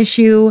rape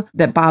issue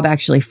that Bob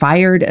actually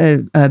fired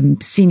a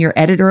senior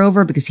editor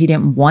over because he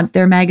didn't want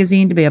their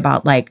magazine to be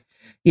about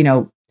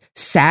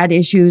sad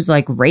issues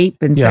like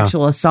rape and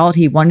sexual assault.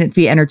 He wanted it to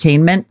be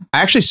entertainment.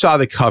 I actually saw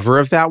the cover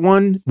of that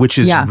one, which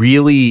is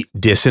really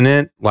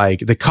dissonant. Like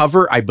the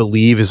cover, I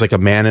believe, is like a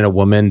man and a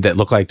woman that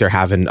look like they're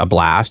having a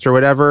blast or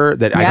whatever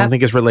that I don't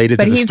think is related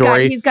to the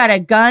story. He's got a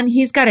gun.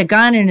 She's got a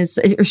gun.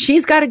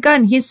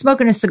 He's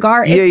smoking a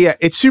cigar.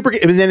 It's super.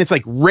 And then it's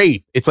like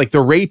rape. It's like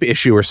the rape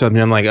issue or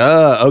something. I'm like,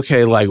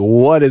 okay. Like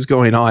what is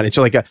going on? It's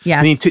like,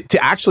 I mean,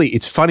 to actually,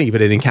 it's funny,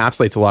 but it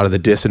encapsulates a lot of the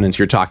dissonance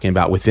you're talking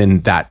about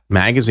within that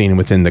magazine and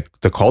within the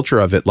culture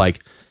of it.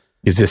 Like,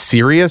 is this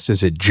serious?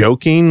 Is it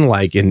joking?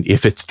 Like, and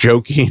if it's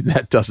joking,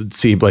 that doesn't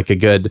seem like a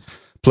good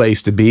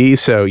place to be.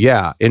 So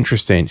yeah,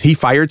 interesting. He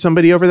fired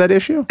somebody over that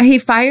issue? He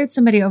fired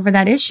somebody over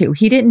that issue.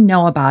 He didn't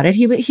know about it.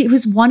 He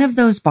was one of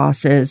those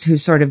bosses who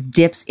sort of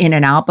dips in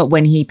and out, but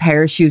when he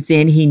parachutes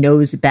in, he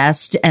knows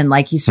best. And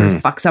like he sort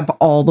of fucks up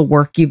all the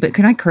work but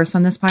can I curse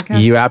on this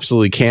podcast? You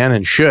absolutely can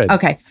and should.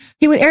 Okay.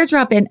 He would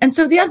airdrop in. And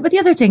so the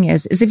other thing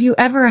is if you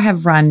ever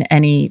have run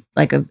any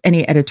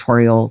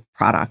editorial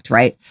product,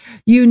 right?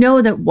 You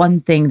know that one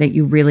thing that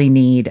you really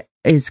need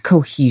is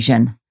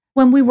cohesion.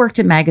 When we worked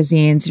at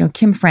magazines,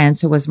 Kim France,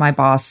 who was my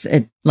boss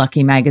at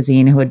Lucky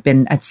Magazine, who had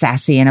been at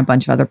Sassy and a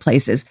bunch of other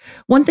places,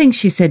 one thing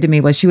she said to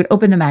me was she would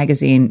open the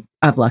magazine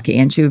of Lucky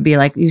and she would be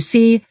like, you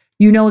see,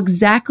 you know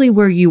exactly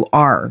where you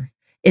are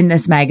in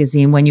this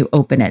magazine when you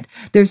open it.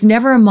 There's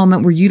never a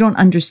moment where you don't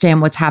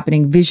understand what's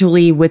happening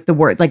visually with the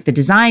word, like the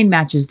design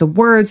matches the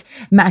words,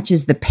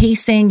 matches the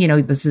pacing.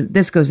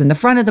 This goes in the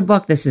front of the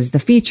book. This is the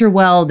feature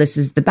well. This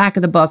is the back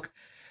of the book.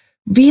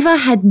 Viva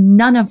had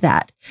none of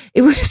that.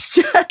 It was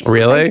just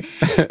really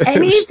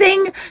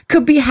anything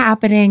could be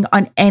happening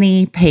on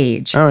any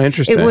page. Oh,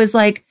 interesting. It was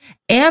like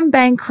Anne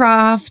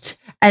Bancroft,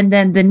 and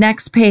then the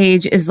next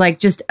page is like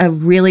just a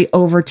really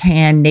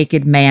over-tanned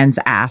naked man's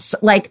ass.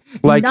 Like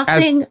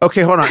nothing.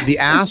 Okay, hold on. The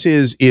ass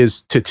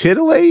is to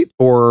titillate,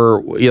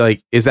 or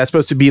like is that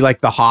supposed to be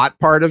like the hot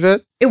part of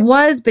it? It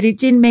was, but it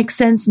didn't make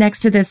sense next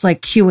to this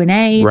like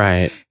Q&A.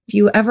 Right. If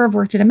you ever have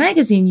worked at a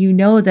magazine, you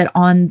know that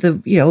on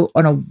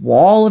on a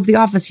wall of the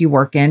office you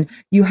work in,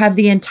 you have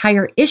the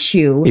entire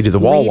issue you do the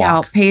wall laid walk.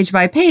 Out page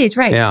by page,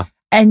 right? Yeah.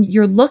 And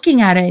you're looking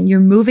at it and you're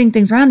moving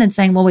things around and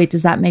saying, well, wait,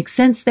 does that make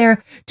sense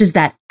there? Does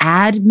that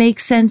ad make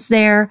sense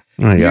there?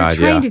 Oh, you're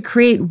trying to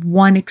create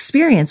one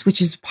experience, which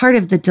is part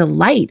of the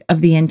delight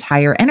of the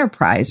entire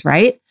enterprise,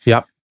 right?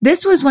 Yep.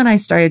 This was when I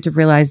started to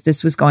realize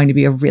this was going to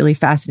be a really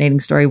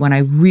fascinating story, when I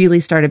really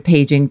started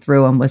paging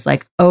through and was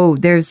like, oh,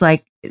 there's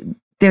like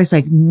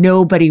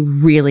nobody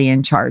really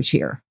in charge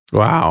here.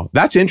 Wow.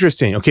 That's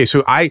interesting. Okay.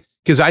 So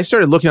because I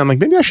started looking, I'm like,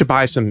 maybe I should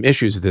buy some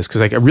issues of this.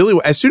 Because like I really,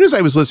 as soon as I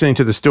was listening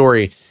to the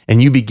story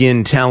and you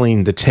begin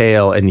telling the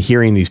tale and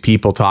hearing these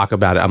people talk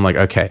about it, I'm like,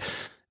 okay,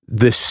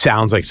 this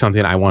sounds like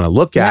something I want to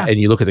look at. And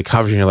you look at the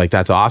covers and you're like,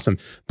 that's awesome.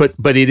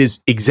 But it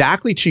is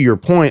exactly to your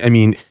point. I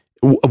mean,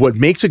 what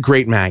makes a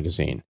great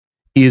magazine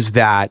is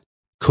that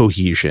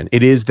cohesion.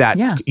 It is that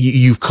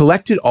you've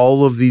collected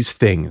all of these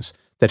things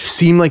that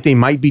seem like they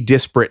might be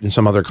disparate in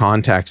some other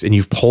context, and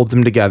you've pulled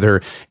them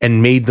together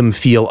and made them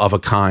feel of a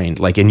kind,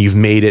 like, and you've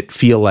made it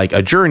feel like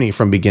a journey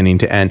from beginning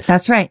to end.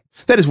 That's right.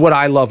 That is what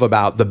I love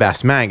about the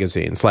best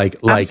magazines.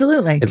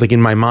 Absolutely. It's like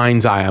in my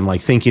mind's eye, I'm like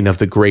thinking of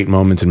the great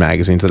moments in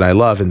magazines that I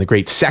love and the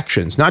great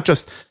sections, not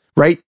just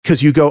right.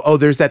 Cause you go, oh,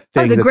 there's that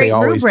thing that they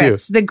always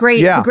rubrics, do. The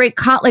great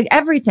like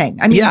everything.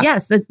 I mean,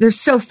 yes, they're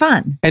so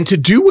fun. And to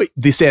do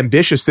this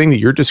ambitious thing that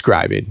you're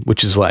describing,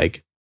 which is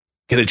like,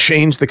 going to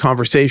change the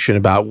conversation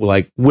about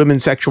like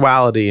women's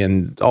sexuality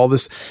and all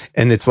this.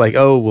 And it's like,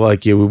 oh, well,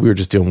 like, yeah, we were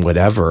just doing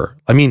whatever.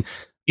 I mean,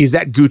 is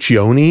that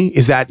Guccione?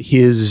 Is that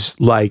his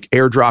like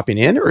airdropping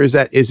in, or is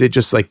it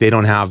just like they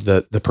don't have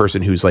the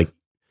person who's like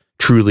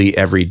truly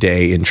every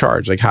day in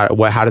charge? Like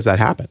how does that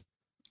happen?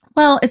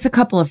 Well, it's a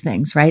couple of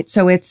things, right?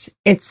 So it's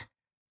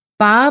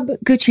Bob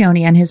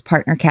Guccione and his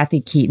partner,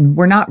 Kathy Keaton,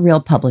 were not real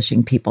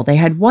publishing people. They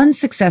had one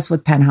success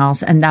with Penn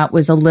House, and that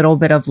was a little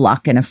bit of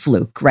luck and a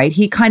fluke, right?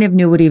 He kind of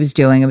knew what he was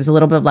doing. It was a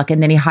little bit of luck.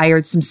 And then he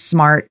hired some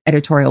smart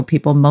editorial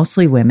people,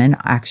 mostly women,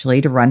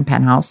 actually, to run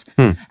Penn House.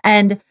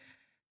 And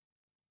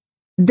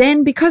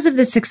then because of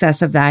the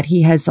success of that,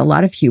 he has a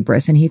lot of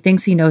hubris and he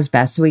thinks he knows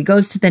best. So he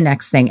goes to the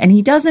next thing and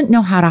he doesn't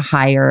know how to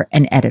hire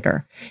an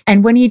editor.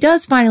 And when he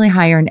does finally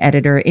hire an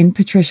editor in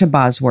Patricia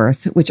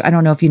Bosworth, which I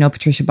don't know if you know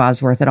Patricia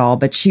Bosworth at all,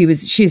 but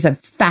she's a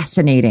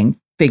fascinating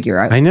figure.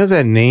 I know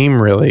that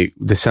name really.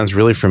 This sounds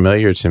really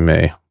familiar to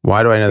me.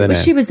 Why do I know that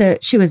name?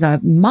 She was a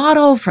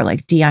model for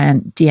like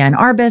Diane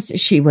Arbus.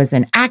 She was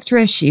an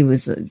actress. She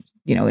was,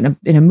 in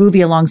a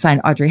movie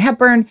alongside Audrey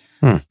Hepburn.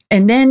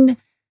 And then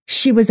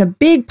she was a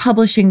big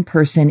publishing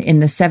person in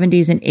the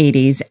 70s and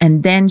 80s,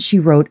 and then she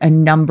wrote a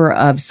number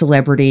of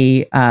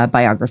celebrity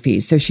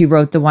biographies. So she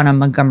wrote the one on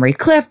Montgomery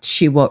Clift.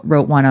 She wrote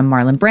one on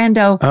Marlon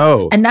Brando.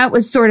 Oh. And that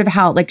was sort of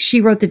how, like,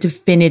 she wrote the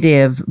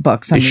definitive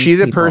books on Is these she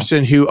the people.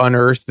 person who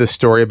unearthed the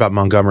story about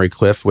Montgomery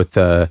Clift with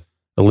the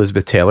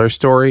Elizabeth Taylor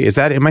story?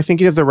 Am I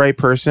thinking of the right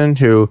person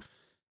who...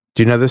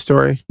 Do you know this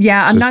story?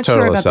 Yeah, I'm not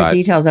sure about the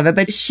details of it,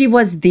 but she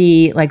was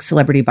the like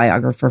celebrity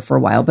biographer for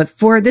a while. But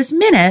for this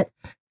minute,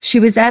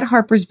 she was at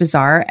Harper's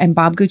Bazaar and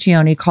Bob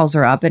Guccione calls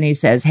her up and he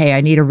says, hey,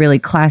 I need a really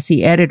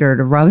classy editor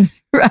to run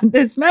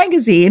this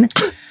magazine.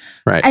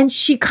 Right. And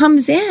she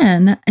comes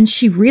in and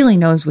she really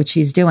knows what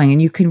she's doing.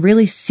 And you can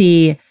really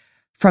see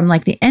from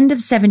like the end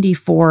of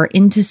 74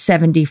 into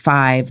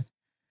 75,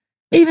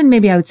 even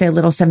maybe I would say a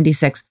little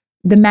 76,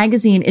 the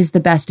magazine is the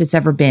best it's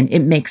ever been.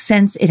 It makes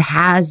sense. It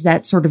has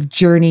that sort of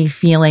journey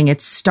feeling. It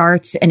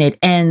starts and it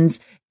ends.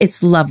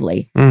 It's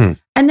lovely. And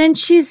then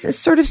she's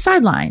sort of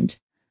sidelined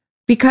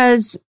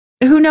because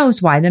who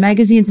knows why? The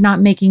magazine's not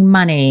making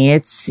money.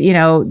 It's,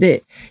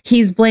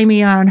 he's blaming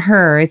it on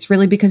her. It's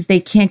really because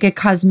they can't get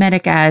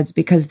cosmetic ads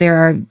because there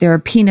are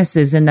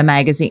penises in the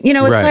magazine.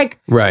 It's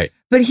right.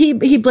 But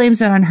he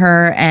blames it on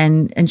her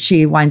and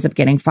she winds up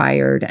getting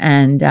fired.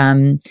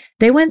 And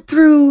they went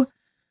through,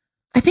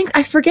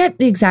 I forget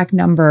the exact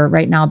number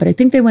right now, but I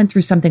think they went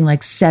through something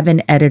like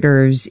 7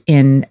 editors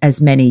in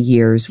as many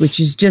years, which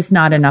is just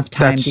not enough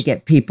time to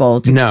get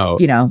people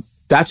to,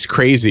 That's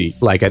crazy.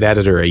 Like an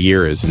editor a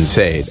year is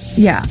insane.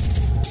 Yeah.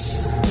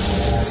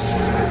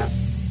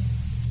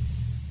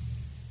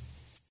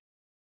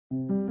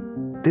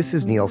 This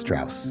is Neil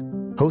Strauss,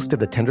 host of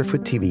the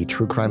Tenderfoot TV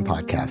true crime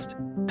podcast,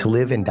 To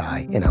Live and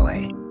Die in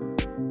LA.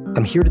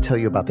 I'm here to tell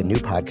you about the new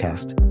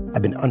podcast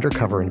I've been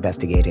undercover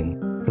investigating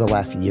for the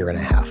last year and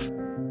a half.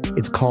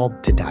 It's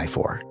called To Die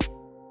For.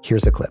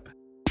 Here's a clip.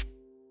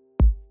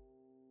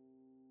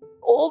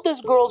 All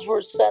these girls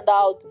were sent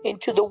out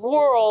into the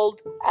world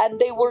and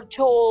they were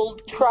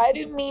told, try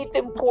to meet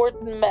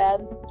important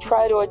men,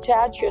 try to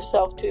attach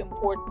yourself to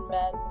important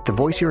men. The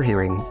voice you're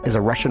hearing is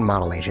a Russian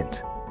model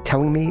agent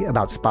telling me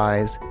about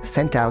spies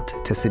sent out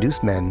to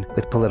seduce men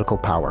with political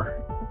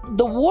power.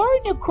 The war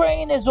in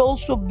Ukraine is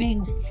also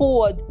being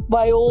fought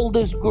by all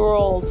these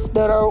girls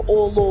that are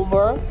all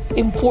over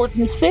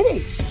important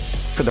cities.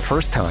 For the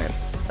first time,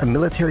 a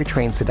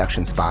military-trained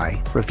seduction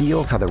spy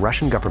reveals how the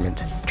Russian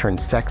government turned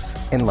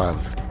sex and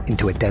love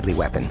into a deadly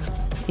weapon.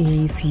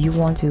 If you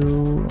want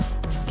to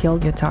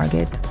kill your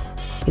target,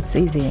 it's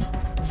easy.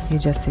 You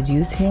just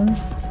seduce him,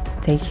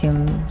 take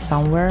him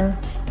somewhere,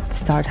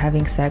 start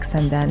having sex,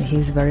 and then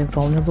he's very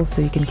vulnerable,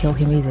 so you can kill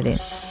him easily.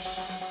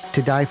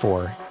 To Die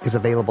For is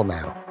available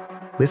now.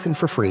 Listen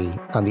for free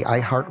on the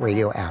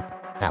iHeartRadio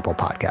app, Apple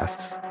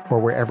Podcasts, or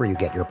wherever you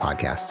get your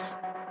podcasts.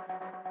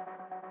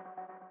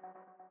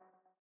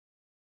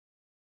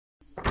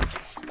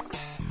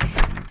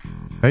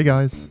 Hey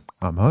guys,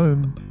 I'm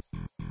home.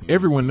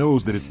 Everyone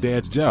knows that it's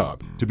Dad's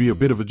job to be a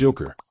bit of a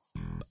joker.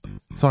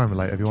 Sorry I'm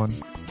late,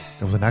 everyone.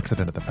 There was an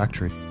accident at the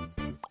factory.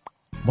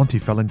 Monty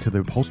fell into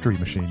the upholstery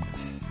machine.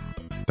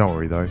 Don't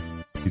worry though,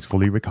 he's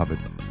fully recovered.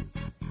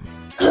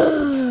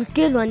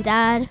 Good one,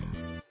 Dad.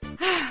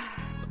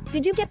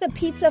 Did you get the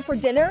pizza for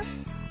dinner?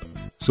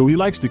 So he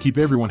likes to keep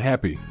everyone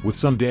happy with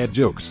some dad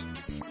jokes.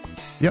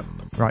 Yep,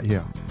 right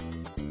here.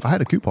 I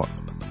had a coupon,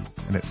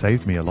 and it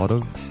saved me a lot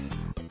of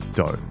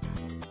dough.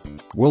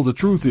 Well, the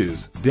truth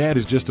is, Dad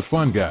is just a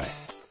fun guy.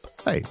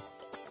 Hey,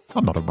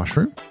 I'm not a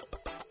mushroom.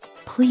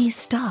 Please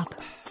stop.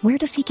 Where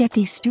does he get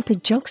these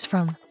stupid jokes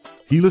from?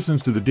 He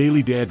listens to the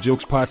Daily Dad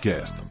Jokes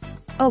podcast.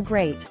 Oh,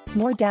 great.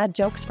 More dad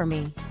jokes for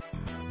me.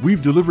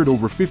 We've delivered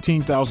over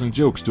 15,000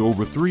 jokes to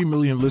over 3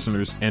 million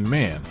listeners, and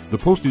man, the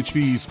postage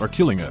fees are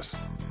killing us.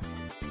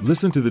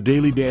 Listen to the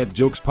Daily Dad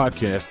Jokes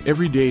podcast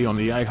every day on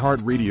the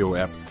iHeartRadio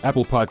app,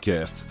 Apple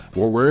Podcasts,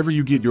 or wherever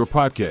you get your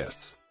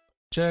podcasts.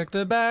 Check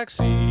the back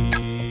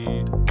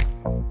seat.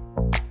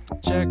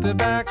 Check the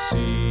back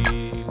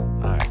seat.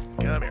 All right,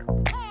 come here.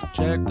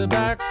 Check the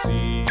back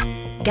seat.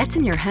 Gets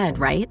in your head,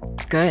 right?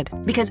 Good.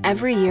 Because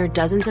every year,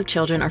 dozens of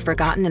children are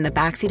forgotten in the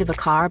backseat of a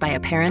car by a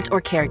parent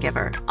or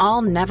caregiver.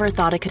 All never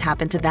thought it could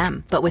happen to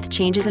them. But with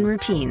changes in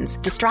routines,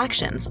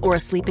 distractions, or a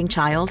sleeping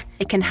child,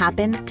 it can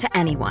happen to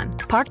anyone.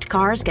 Parked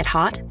cars get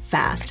hot,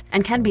 fast,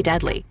 and can be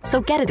deadly. So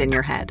get it in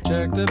your head.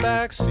 Check the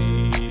back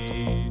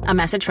seat. A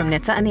message from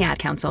NHTSA and the Ad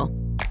Council.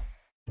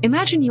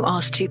 Imagine you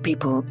ask two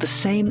people the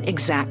same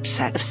exact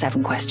set of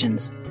 7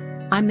 questions.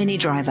 I'm Mini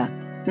Driver,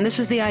 and this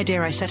was the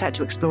idea I set out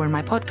to explore in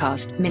my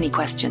podcast, Mini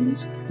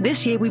Questions.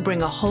 This year we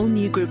bring a whole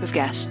new group of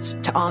guests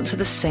to answer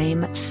the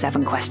same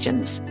 7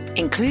 questions,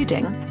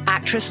 including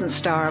actress and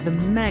star of the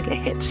mega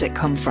hit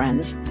sitcom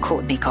Friends,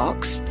 Courtney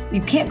Cox.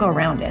 You can't go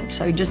around it,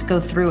 so you just go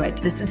through it.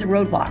 This is a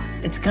roadblock.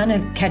 It's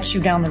gonna catch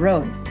you down the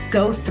road.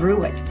 Go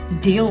through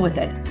it. Deal with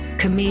it.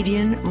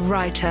 Comedian,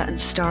 writer, and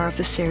star of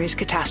the series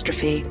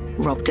Catastrophe,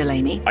 Rob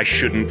Delaney. I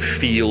shouldn't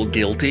feel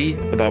guilty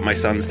about my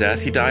son's death.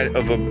 He died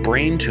of a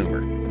brain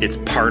tumor. It's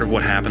part of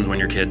what happens when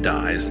your kid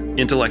dies.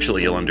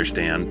 Intellectually, you'll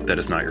understand that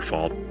it's not your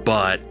fault,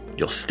 but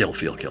you'll still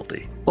feel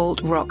guilty.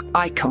 Alt-rock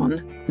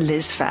icon,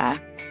 Liz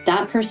Phair.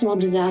 That personal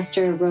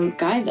disaster wrote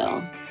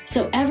Guyville.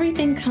 So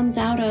everything comes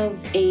out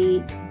of a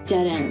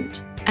dead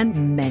end.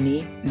 And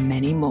many,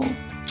 many more.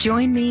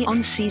 Join me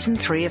on Season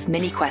 3 of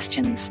Mini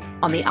Questions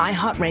on the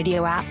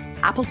iHeartRadio app,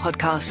 Apple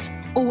Podcasts,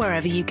 or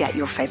wherever you get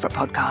your favorite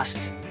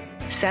podcasts.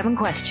 7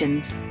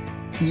 questions,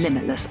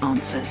 limitless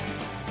answers.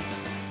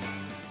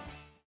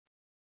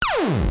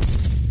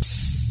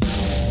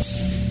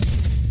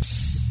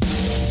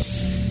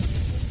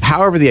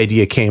 However the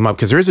idea came up,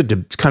 because there is a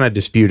kind of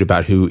dispute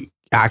about who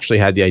actually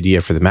had the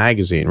idea for the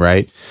magazine,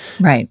 right?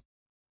 Right.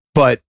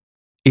 But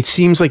it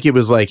seems like it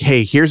was like,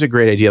 hey, here's a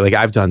great idea. Like,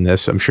 I've done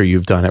this. I'm sure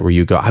you've done it, where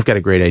you go, I've got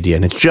a great idea.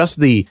 And it's just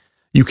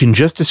you can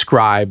just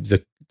describe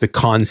the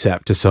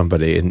concept to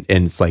somebody. And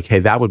it's like, hey,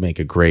 that would make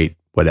a great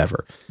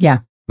whatever. Yeah.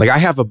 Like, I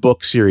have a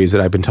book series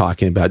that I've been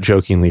talking about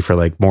jokingly for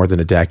like more than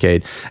a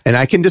decade. And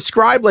I can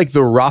describe like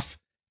the rough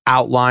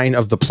outline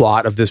of the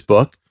plot of this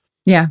book.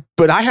 Yeah.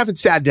 But I haven't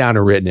sat down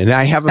and written it. And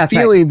I have a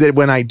feeling that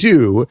when I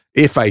do,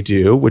 if I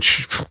do,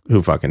 which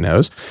who fucking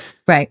knows,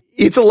 right?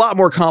 It's a lot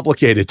more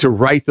complicated to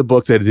write the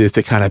book than it is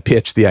to kind of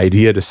pitch the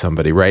idea to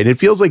somebody, right? It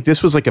feels like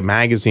this was like a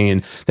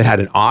magazine that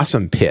had an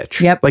awesome pitch.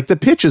 Yep. Like the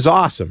pitch is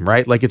awesome,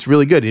 right? Like it's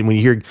really good. And when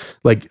you hear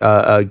like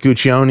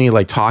Guccione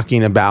like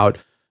talking about,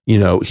 you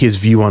know, his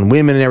view on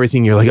women and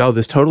everything, you're like, oh,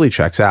 this totally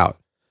checks out.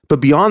 But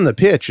beyond the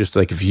pitch, it's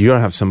like if you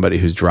don't have somebody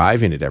who's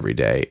driving it every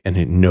day and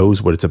it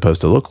knows what it's supposed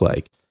to look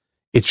like,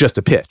 it's just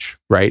a pitch,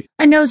 right?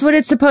 And knows what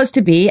it's supposed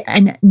to be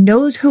and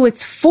knows who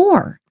it's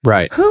for.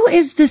 Right. Who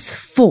is this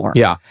for?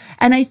 Yeah.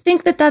 And I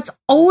think that that's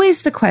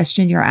always the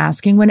question you're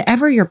asking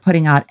whenever you're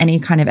putting out any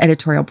kind of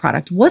editorial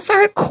product. What's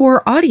our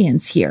core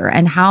audience here?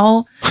 And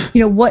how,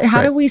 you know,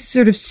 how do we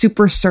sort of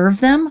super serve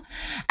them?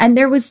 And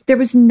there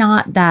was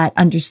not that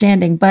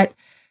understanding. But,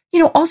 you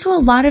know, also a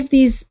lot of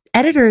these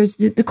editors,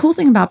 the cool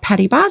thing about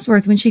Patty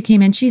Bosworth, when she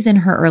came in, she's in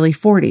her early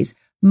 40s.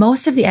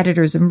 Most of the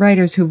editors and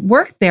writers who've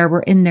worked there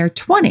were in their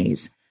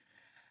 20s.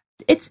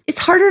 It's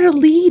harder to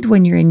lead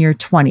when you're in your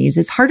 20s.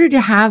 It's harder to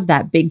have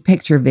that big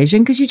picture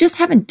vision because you just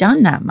haven't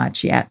done that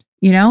much yet,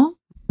 you know?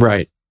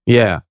 Right.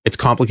 Yeah. It's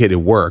complicated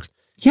work.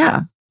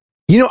 Yeah.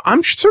 You know,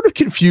 I'm sort of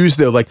confused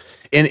though, like,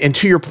 and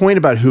to your point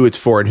about who it's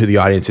for and who the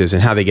audience is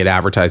and how they get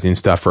advertising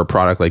stuff for a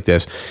product like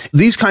this,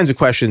 these kinds of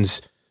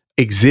questions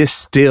exist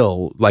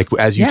still, like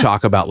as you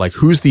talk about, like,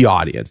 who's the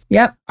audience?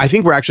 Yep. I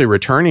think we're actually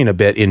returning a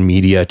bit in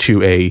media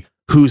to a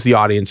who's the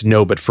audience?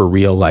 No, but for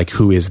real, like,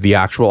 who is the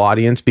actual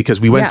audience? Because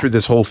we went through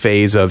this whole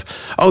phase of,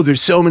 oh,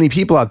 there's so many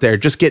people out there.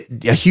 Just get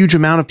a huge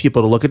amount of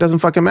people to look. It doesn't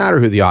fucking matter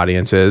who the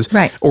audience is.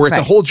 Right. Or it's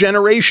a whole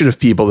generation of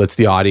people that's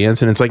the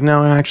audience. And it's like,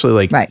 no,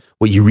 actually, like,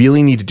 what you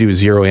really need to do is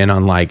zero in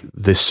on like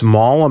the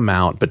small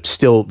amount, but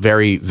still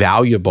very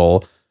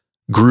valuable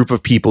group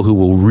of people who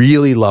will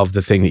really love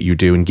the thing that you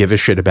do and give a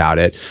shit about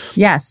it.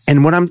 Yes.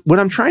 And what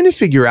I'm trying to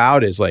figure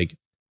out is like,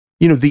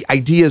 you know, the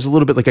idea is a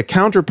little bit like a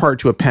counterpart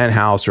to a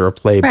Penthouse or a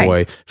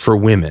Playboy for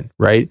women,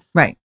 right?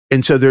 Right.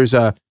 And so there's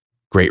a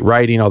great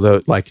writing,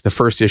 although like the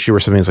first issue or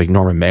something is like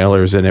Norman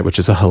Mailer's in it, which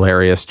is a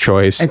hilarious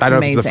choice. It's I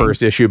don't know if it's the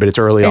first issue, but it's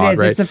early on,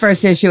 right? It's the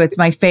first issue. It's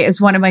it's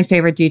one of my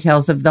favorite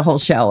details of the whole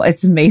show.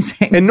 It's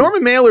amazing. And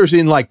Norman Mailer's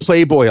in like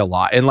Playboy a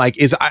lot. And like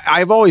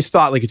I've always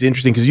thought like it's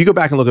interesting because you go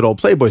back and look at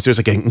old Playboys, there's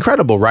like an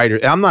incredible writer.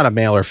 And I'm not a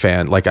Mailer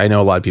fan. Like I know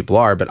a lot of people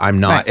are, but I'm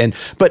not. Right. And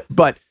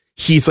but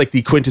he's like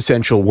the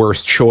quintessential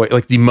worst choice,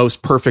 like the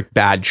most perfect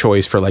bad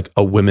choice for like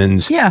a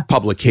women's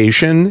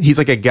publication. He's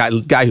like a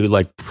guy who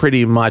like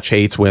pretty much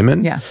hates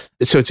women. Yeah.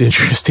 So it's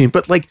interesting.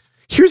 But like,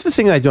 here's the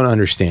thing that I don't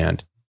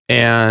understand.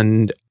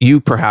 And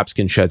you perhaps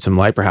can shed some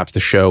light. Perhaps the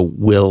show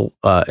will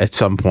at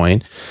some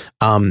point.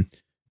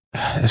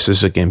 This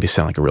is again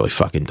sound like a really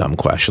fucking dumb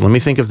question. Let me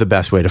think of the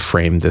best way to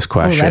frame this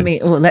question.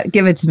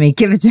 Give it to me.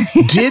 Give it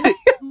to me.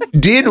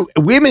 Did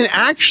women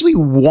actually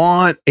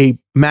want a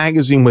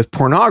magazine with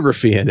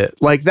pornography in it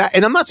like that?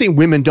 And I'm not saying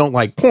women don't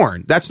like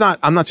porn.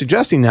 I'm not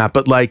suggesting that.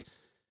 But like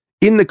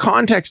in the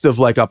context of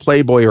like a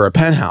Playboy or a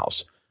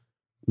Penthouse,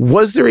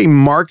 was there a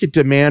market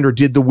demand, or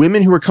did the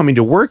women who were coming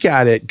to work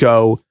at it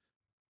go,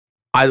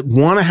 I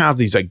want to have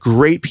these like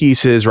great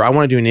pieces, or I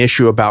want to do an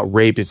issue about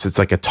rape. It's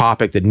like a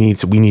topic that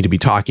we need to be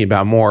talking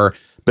about more,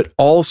 but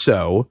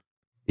also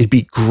it'd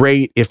be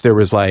great if there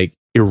was like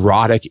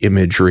erotic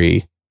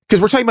imagery,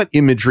 because we're talking about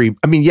imagery.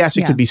 I mean, yes,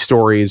 it could be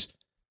stories,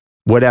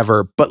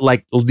 whatever, but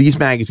like these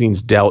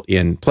magazines dealt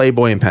in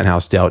Playboy and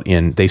Penthouse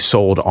they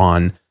sold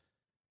on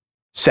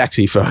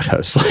sexy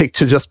photos, like,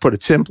 to just put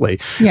it simply.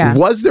 Yeah.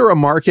 Was there a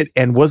market,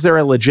 and was there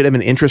a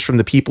legitimate interest from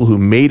the people who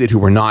made it, who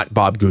were not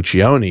Bob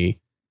Guccione,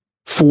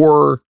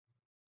 for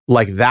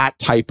like that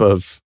type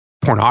of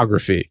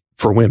pornography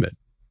for women?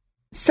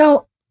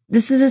 So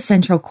this is a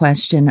central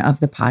question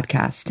of the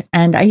podcast.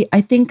 And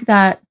I think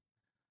that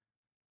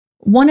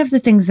one of the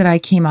things that I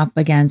came up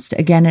against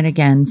again and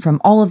again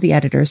from all of the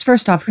editors,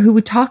 first off, who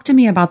would talk to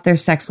me about their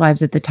sex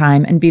lives at the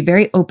time and be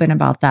very open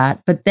about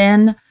that, but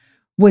then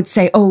would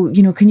say, oh,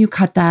 can you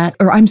cut that?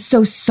 Or I'm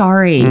so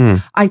sorry.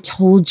 I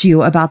told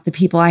you about the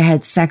people I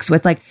had sex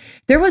with. Like,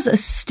 there was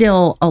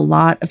still a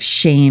lot of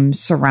shame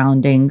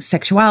surrounding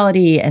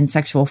sexuality and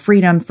sexual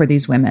freedom for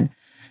these women.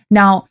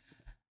 Now,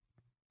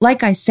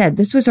 like I said,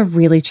 this was a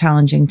really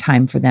challenging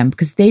time for them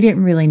because they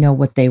didn't really know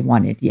what they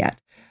wanted yet.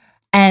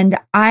 And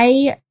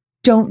I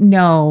don't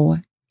know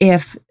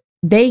if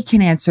they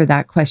can answer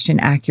that question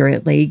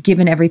accurately,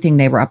 given everything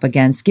they were up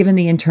against, given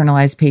the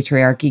internalized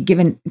patriarchy,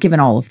 given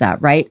all of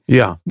that, right?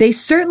 Yeah. They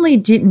certainly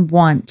didn't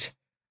want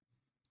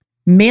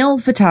male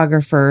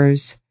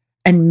photographers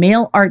and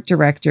male art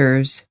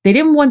directors. They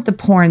didn't want the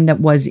porn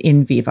that was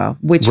in Viva,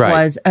 which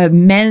was a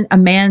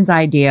man's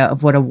idea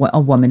of what a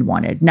woman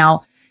wanted.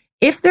 Now,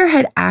 if there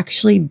had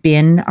actually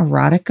been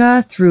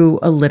erotica through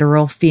a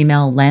literal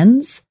female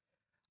lens,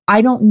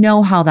 I don't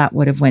know how that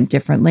would have went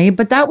differently,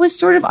 but that was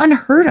sort of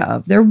unheard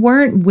of. There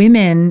weren't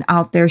women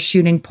out there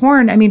shooting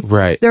porn. I mean,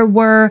 there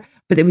were,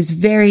 but it was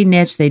very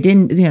niche. They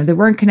didn't, they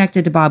weren't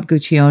connected to Bob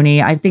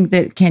Guccione. I think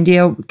that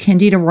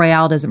Candida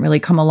Royale doesn't really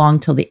come along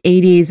till the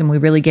 80s, and we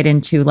really get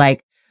into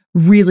like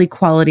really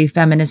quality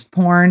feminist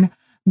porn.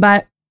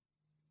 But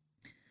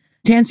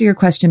to answer your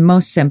question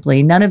most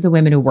simply, none of the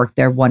women who worked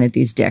there wanted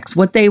these dicks.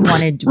 What they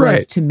wanted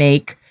was to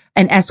make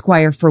an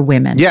Esquire for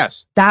women.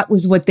 Yes. That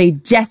was what they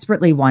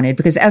desperately wanted,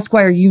 because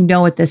Esquire,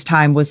 at this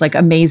time was like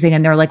amazing.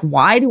 And they're like,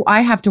 why do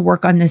I have to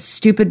work on this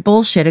stupid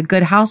bullshit of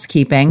Good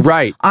Housekeeping?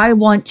 Right. I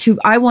want to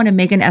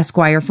make an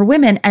Esquire for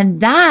women.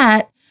 And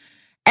that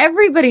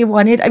everybody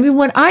wanted. I mean,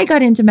 when I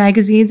got into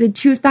magazines in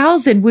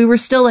 2000, we were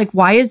still like,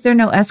 why is there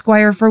no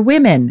Esquire for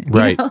women?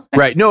 Right.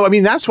 Right. No, I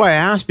mean, that's why I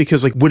asked,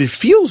 because like what it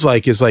feels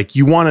like is like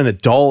you want an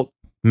adult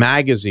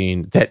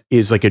magazine that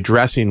is like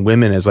addressing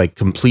women as like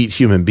complete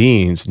human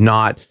beings,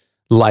 not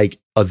like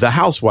the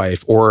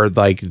housewife or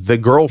like the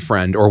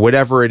girlfriend or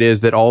whatever it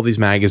is that all these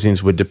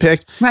magazines would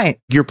depict.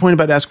 Right. Your point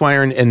about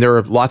Esquire, and there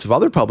are lots of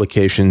other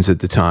publications at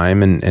the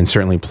time, and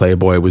certainly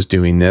Playboy was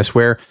doing this,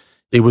 where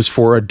it was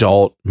for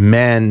adult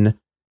men.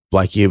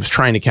 Like, it was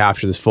trying to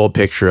capture this full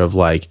picture of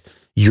like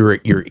your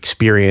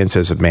experience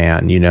as a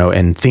man,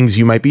 and things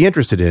you might be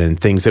interested in, and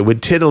things that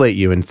would titillate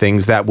you, and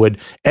things that would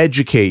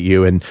educate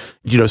you, and,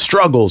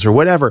 struggles or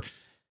whatever.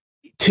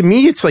 To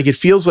me, it's like, it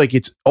feels like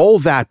it's all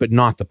that, but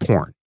not the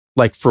porn.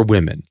 Like, for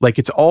women, like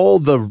it's all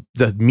the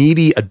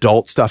meaty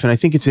adult stuff. And I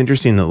think it's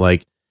interesting that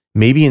like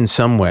maybe in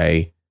some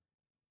way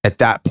at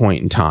that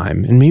point in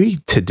time, and maybe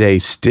today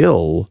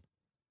still,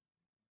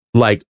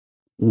 like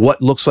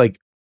what looks like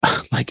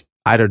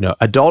I don't know,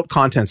 adult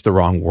content's the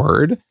wrong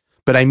word,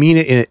 but I mean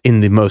it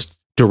in the most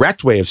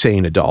direct way of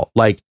saying adult,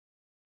 like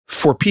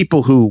for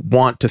people who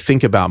want to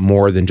think about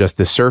more than just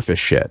the surface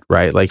shit,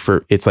 right? Like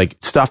it's like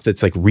stuff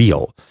that's like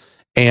real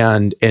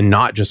and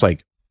not just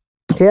like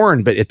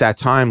porn. But at that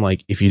time,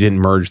 like if you didn't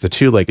merge the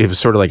two, like it was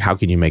sort of like, how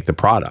can you make the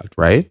product,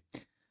 right?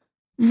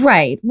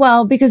 Right.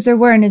 Well, because there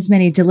weren't as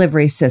many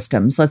delivery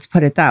systems, let's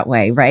put it that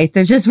way, right?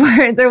 There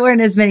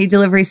weren't as many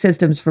delivery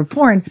systems for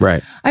porn.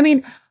 Right. I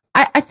mean,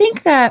 I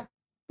think that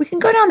we can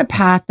go down a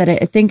path that I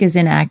think is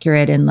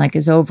inaccurate and like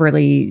is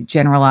overly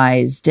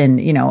generalized. And,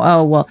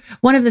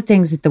 one of the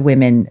things that the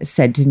women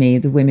said to me,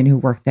 the women who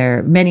worked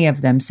there, many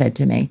of them said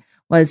to me,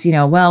 was,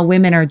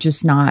 women are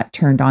just not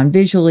turned on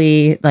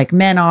visually like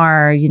men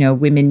are,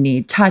 women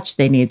need touch,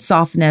 they need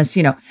softness,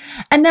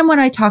 And then when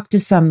I talked to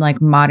some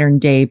like modern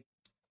day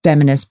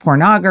feminist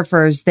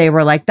pornographers, they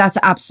were like, that's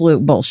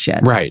absolute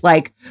bullshit. Right.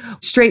 Like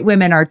straight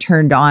women are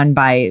turned on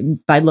by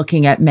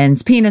looking at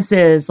men's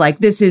penises. Like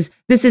this is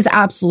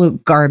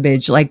absolute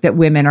garbage. Like that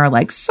women are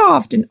like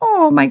soft and,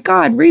 oh my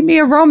God, read me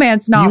a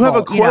romance novel. You have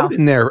a quote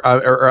in there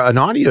or an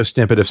audio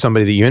snippet of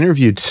somebody that you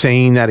interviewed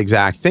saying that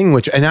exact thing,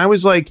 and I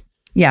was like,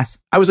 yes,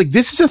 I was like,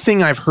 this is a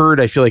thing I've heard,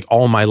 I feel like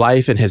all my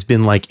life, and has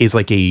been like, is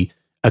like a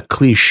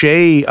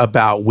cliche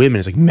about women.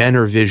 It's like men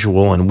are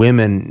visual and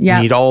women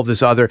need all of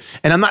this other,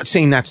 and I'm not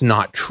saying that's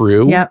not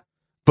true,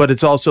 but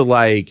it's also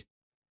like,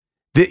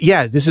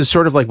 this is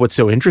sort of like what's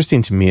so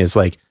interesting to me is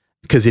like,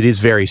 because it is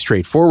very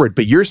straightforward,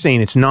 but you're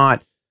saying it's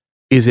not,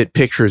 is it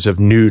pictures of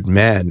nude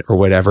men or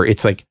whatever?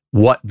 It's like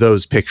what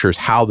those pictures,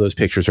 how those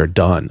pictures are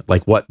done,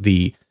 like what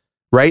the,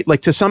 right?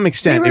 Like to some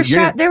extent.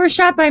 They were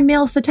shot by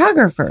male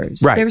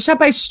photographers. Right. They were shot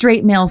by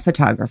straight male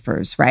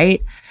photographers,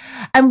 right?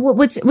 And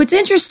what's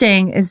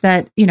interesting is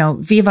that,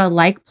 Viva,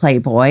 like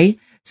Playboy,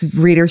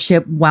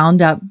 readership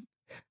wound up,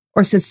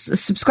 or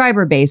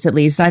subscriber base at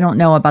least. I don't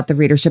know about the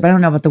readership. I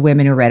don't know about the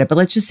women who read it, but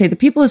let's just say the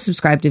people who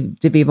subscribed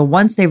to Viva,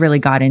 once they really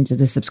got into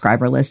the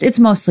subscriber list, it's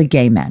mostly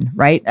gay men,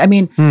 right? I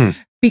mean,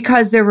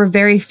 because there were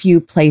very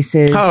few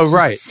places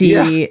to see.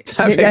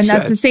 And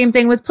that's the same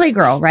thing with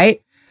Playgirl,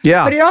 right?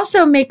 Yeah. But it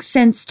also makes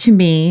sense to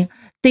me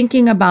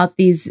thinking about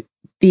these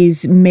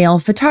male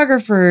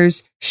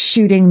photographers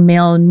shooting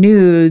male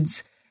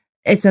nudes.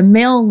 It's a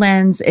male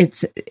lens.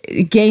 It's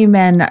gay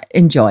men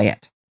enjoy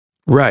it.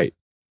 Right.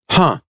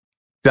 Huh.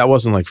 That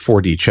wasn't like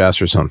 4D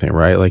chess or something,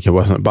 right? Like it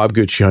wasn't, Bob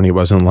Guccione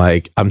wasn't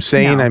like, I'm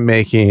saying I'm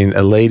making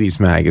a ladies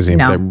magazine,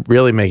 but I'm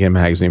really making a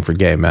magazine for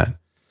gay men.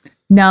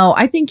 No,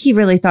 I think he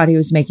really thought he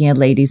was making a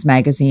ladies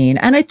magazine.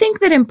 And I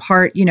think that in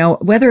part,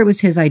 whether it was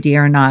his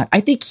idea or not,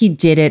 I think he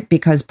did it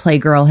because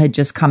Playgirl had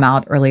just come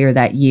out earlier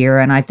that year.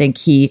 And I think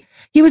he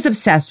was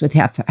obsessed with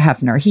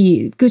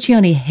Hefner.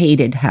 Guccione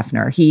hated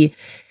Hefner. He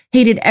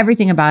hated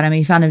everything about him.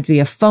 He found him to be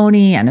a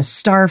phony and a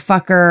star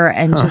fucker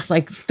and just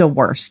like the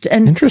worst.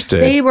 And interesting.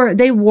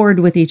 They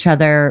warred with each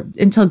other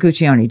until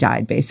Guccione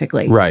died,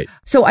 basically. Right.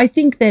 So I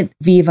think that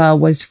Viva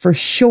was for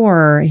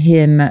sure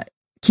him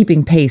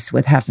keeping pace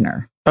with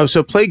Hefner. Oh,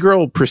 so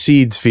Playgirl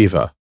precedes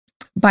Viva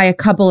by a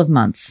couple of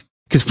months.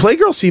 Because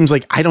Playgirl seems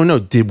like, I don't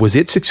know, was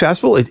it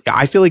successful?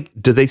 I feel like,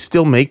 do they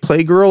still make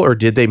Playgirl, or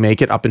did they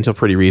make it up until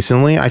pretty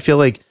recently? I feel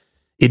like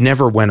it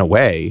never went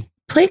away.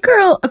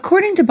 Playgirl,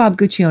 according to Bob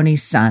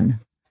Guccione's son,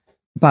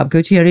 Bob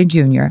Guccione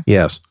Jr.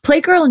 Yes.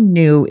 Playgirl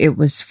knew it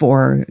was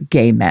for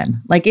gay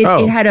men. Like it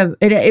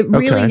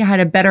really had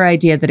a better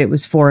idea that it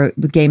was for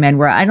gay men,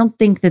 where I don't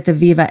think that the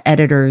Viva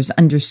editors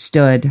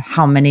understood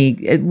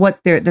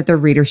that their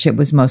readership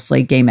was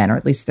mostly gay men, or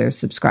at least their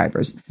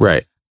subscribers.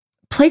 Right.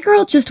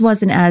 Playgirl just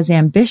wasn't as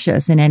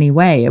ambitious in any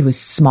way. It was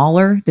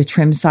smaller. The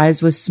trim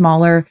size was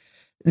smaller.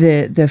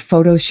 The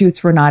photo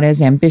shoots were not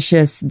as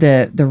ambitious.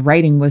 The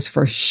writing was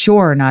for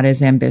sure not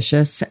as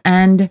ambitious.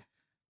 And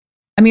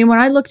I mean, when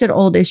I looked at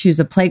old issues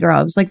of Playgirl,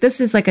 I was like,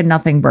 this is like a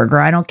nothing burger.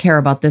 I don't care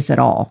about this at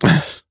all.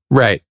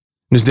 Right.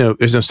 There's no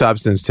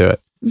substance to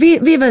it.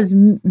 Viva's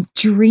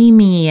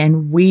dreamy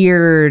and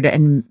weird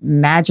and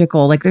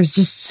magical. Like there's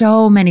just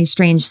so many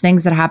strange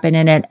things that happen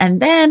in it. And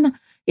then,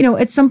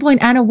 at some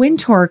point, Anna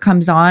Wintour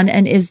comes on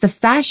and is the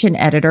fashion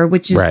editor,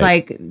 which is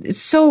like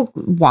so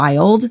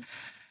wild.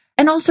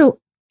 And also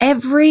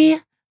every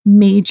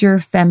major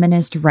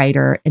feminist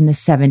writer in the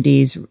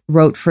 70s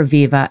wrote for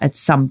Viva at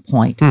some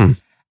point.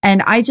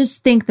 And I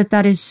just think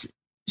that is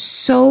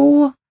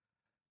so,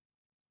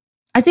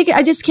 I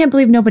just can't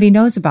believe nobody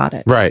knows about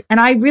it. Right.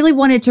 And I really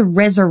wanted to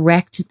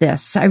resurrect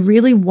this. I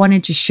really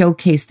wanted to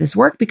showcase this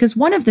work, because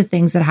one of the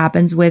things that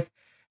happens with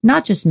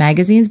not just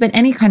magazines, but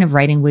any kind of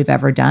writing we've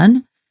ever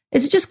done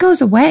is it just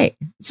goes away.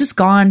 It's just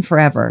gone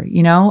forever,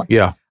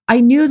 Yeah. I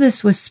knew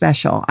this was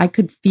special. I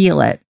could feel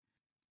it.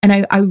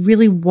 And I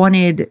really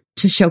wanted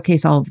to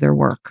showcase all of their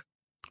work.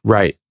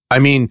 Right. I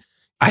mean,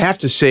 I have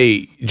to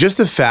say, just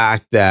the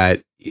fact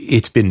that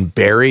it's been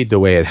buried the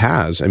way it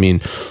has. I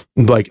mean,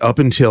 like up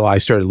until I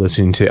started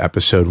listening to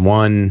episode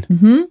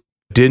 1,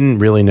 didn't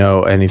really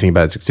know anything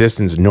about its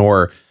existence,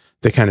 nor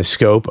the kind of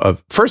scope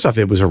of, first off,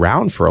 it was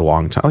around for a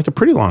long time, like a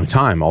pretty long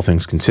time, all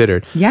things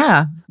considered.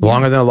 Yeah.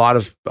 Longer than a lot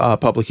of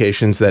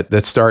publications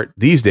that start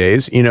these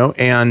days,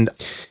 and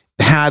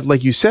had,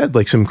 like you said,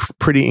 like some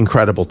pretty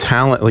incredible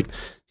talent. Like,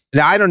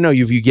 now, I don't know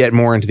if you get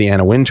more into the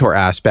Anna Wintour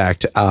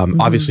aspect.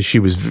 Obviously, she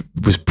was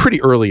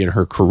pretty early in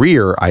her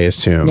career, I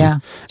assume. Yeah,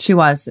 she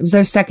was. It was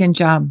her second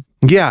job.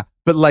 Yeah,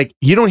 but like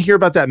you don't hear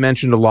about that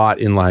mentioned a lot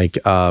in like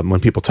when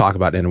people talk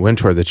about Anna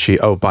Wintour,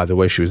 that by the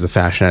way, she was the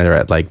fashion editor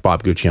at like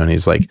Bob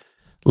Guccione's like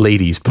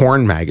ladies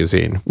porn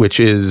magazine, which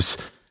is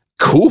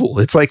cool.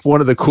 It's like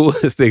one of the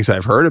coolest things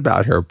I've heard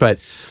about her. But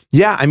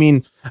yeah, I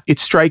mean,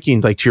 it's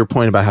striking, like to your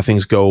point about how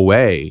things go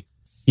away.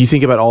 You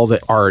think about all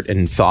the art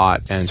and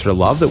thought and sort of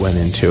love that went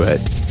into it.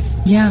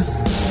 Yeah.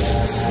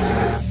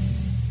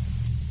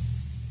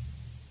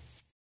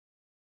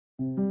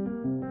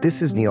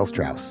 This is Neil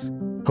Strauss,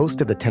 host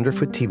of the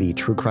Tenderfoot TV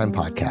true crime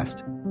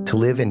podcast, To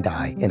Live and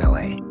Die in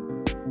LA.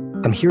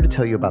 I'm here to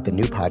tell you about the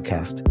new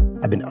podcast,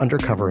 I've been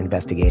undercover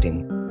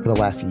investigating for the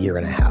last year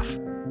and a half.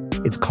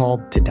 It's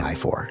called To Die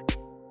For.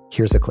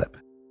 Here's a clip.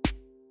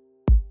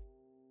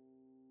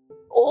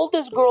 All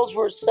these girls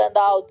were sent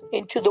out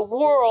into the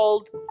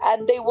world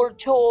and they were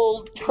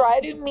told,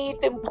 try to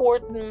meet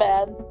important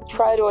men,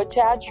 try to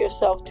attach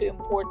yourself to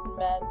important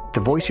men. The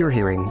voice you're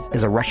hearing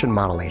is a Russian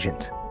model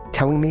agent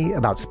telling me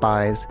about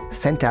spies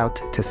sent out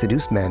to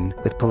seduce men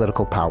with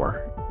political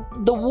power.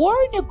 The war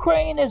in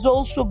Ukraine is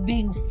also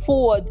being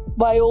fought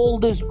by all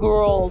these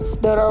girls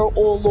that are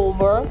all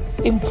over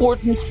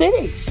important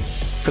cities.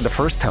 For the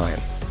first time,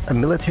 a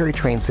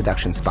military-trained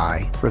seduction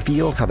spy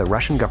reveals how the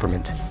Russian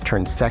government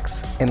turned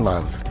sex and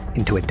love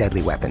into a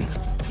deadly weapon.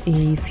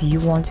 If you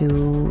want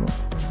to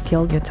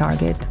kill your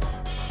target,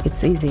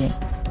 it's easy.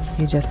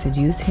 You just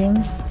seduce him,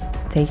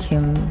 take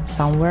him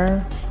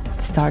somewhere,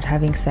 start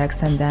having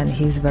sex, and then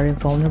he's very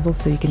vulnerable,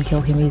 so you can kill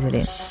him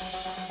easily.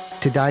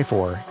 To Die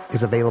For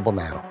is available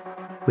now.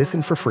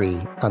 Listen for free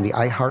on the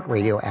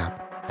iHeartRadio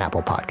app,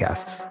 Apple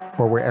Podcasts,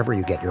 or wherever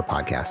you get your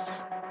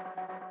podcasts.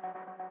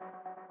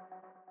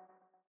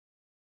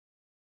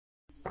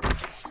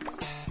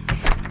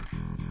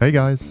 Hey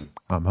guys,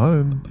 I'm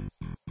home.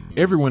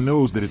 Everyone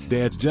knows that it's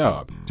Dad's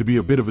job to be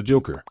a bit of a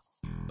joker.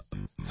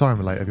 Sorry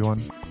I'm late,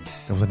 everyone.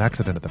 There was an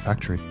accident at the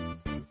factory.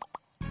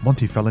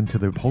 Monty fell into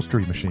the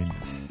upholstery machine.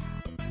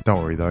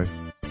 Don't worry though,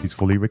 he's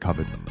fully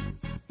recovered.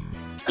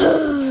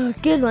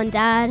 Good one,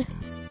 Dad.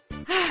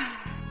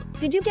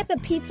 Did you get the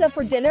pizza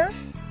for dinner?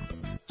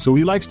 So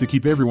he likes to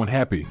keep everyone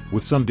happy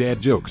with some dad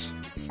jokes.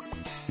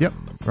 Yep,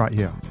 right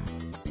here.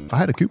 I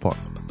had a coupon,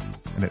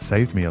 and it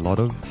saved me a lot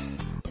of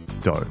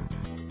dough.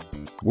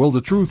 Well,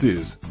 the truth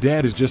is,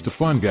 Dad is just a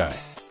fun guy.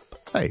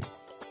 Hey,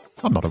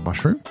 I'm not a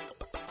mushroom.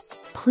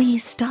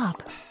 Please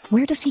stop.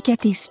 Where does he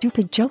get these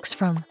stupid jokes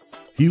from?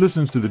 He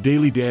listens to the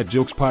Daily Dad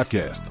Jokes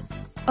podcast.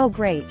 Oh,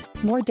 great.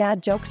 More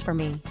dad jokes for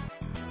me.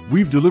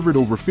 We've delivered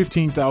over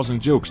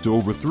 15,000 jokes to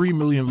over 3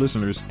 million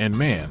listeners, and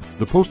man,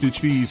 the postage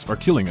fees are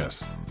killing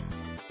us.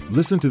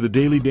 Listen to the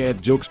Daily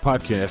Dad Jokes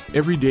podcast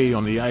every day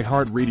on the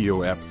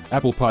iHeartRadio app,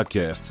 Apple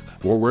Podcasts,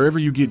 or wherever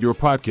you get your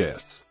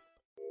podcasts.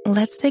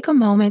 Let's take a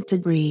moment to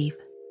breathe.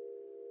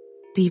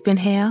 Deep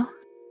inhale.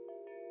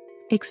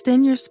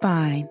 Extend your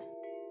spine.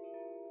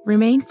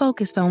 Remain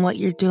focused on what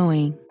you're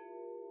doing.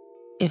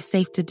 If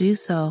safe to do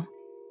so,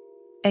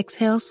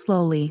 exhale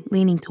slowly,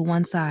 leaning to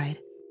one side.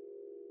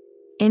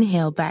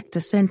 Inhale back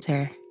to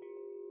center.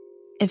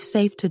 If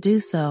safe to do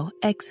so,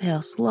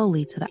 exhale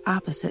slowly to the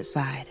opposite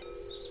side.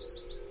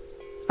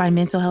 Find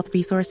mental health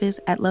resources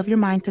at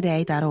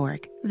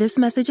loveyourmindtoday.org. This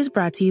message is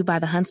brought to you by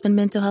the Huntsman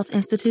Mental Health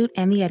Institute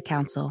and the Ad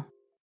Council.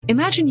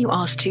 Imagine you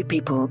ask two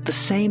people the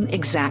same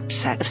exact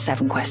set of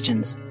 7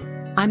 questions.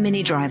 I'm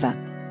Minnie Driver,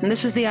 and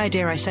this was the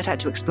idea I set out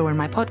to explore in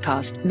my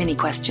podcast, Mini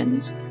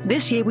Questions.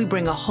 This year, we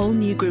bring a whole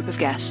new group of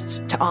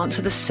guests to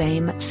answer the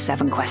same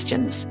 7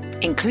 questions,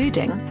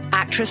 including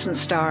actress and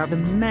star of the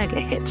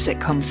mega-hit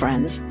sitcom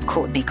Friends,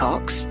 Courtney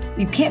Cox.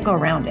 You can't go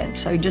around it,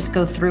 so you just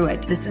go through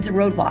it. This is a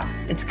roadblock.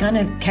 It's going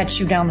to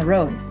catch you down the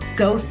road.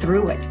 Go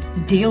through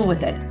it. Deal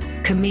with it.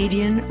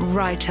 Comedian,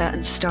 writer,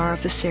 and star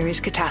of the series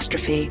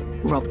Catastrophe,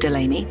 Rob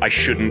Delaney. I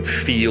shouldn't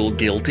feel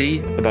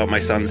guilty about my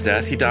son's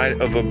death. He died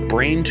of a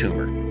brain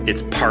tumor.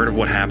 It's part of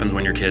what happens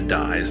when your kid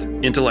dies.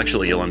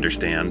 Intellectually, you'll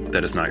understand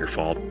that it's not your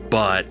fault,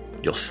 but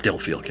you'll still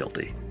feel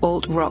guilty.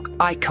 Alt-rock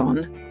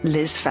icon,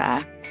 Liz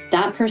Phair.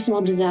 That personal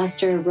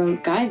disaster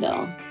wrote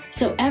Guyville.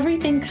 So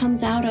everything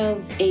comes out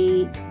of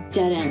a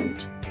dead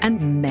end.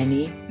 And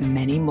many,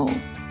 many more.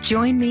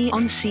 Join me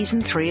on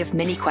Season 3 of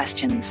Mini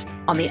Questions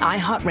on the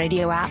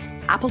iHeartRadio app,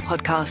 Apple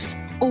Podcasts,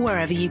 or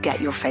wherever you get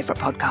your favorite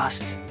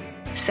podcasts.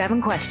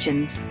 7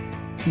 questions,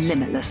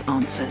 limitless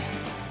answers.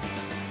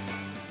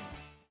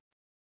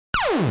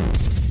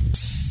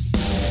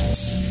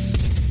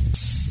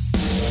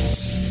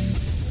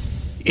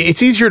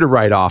 It's easier to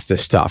write off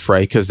this stuff,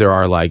 right? Because there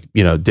are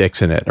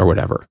dicks in it or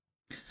whatever.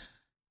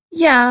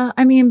 Yeah.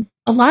 I mean,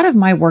 a lot of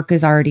my work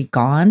is already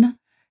gone.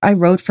 I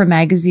wrote for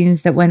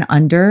magazines that went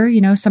under.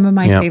 Some of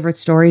my favorite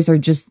stories they're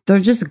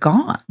just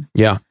gone.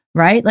 Yeah.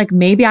 Right? Like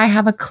maybe I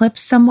have a clip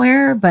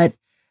somewhere, but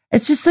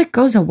it's just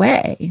goes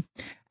away.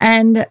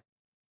 And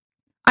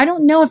I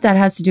don't know if that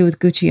has to do with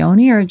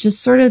Guccione or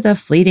just sort of the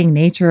fleeting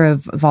nature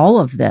of all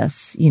of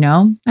this, I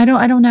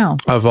don't know.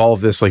 Of all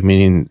of this,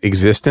 meaning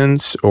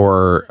existence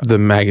or the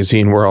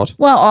magazine world?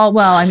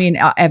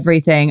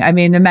 Everything.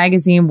 The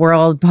magazine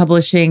world,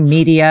 publishing,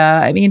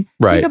 media.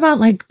 Right. Think about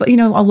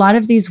a lot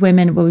of these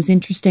women, what was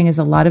interesting is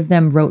a lot of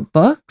them wrote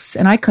books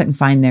and I couldn't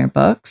find their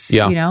books,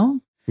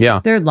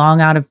 Yeah. They're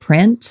long out of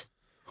print.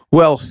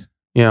 Well,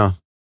 yeah.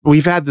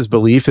 We've had this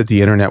belief that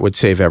the internet would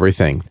save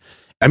everything.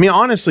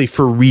 Honestly,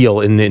 for real,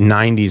 in the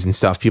 90s and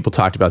stuff, people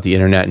talked about the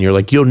internet and you're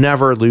like, you'll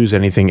never lose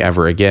anything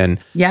ever again.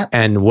 Yeah.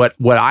 And what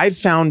I've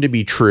found to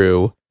be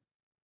true,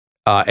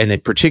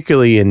 and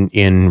particularly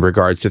in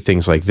regards to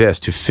things like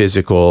this, to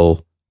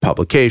physical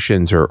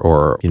publications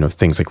or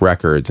things like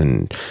records,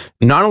 and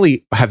not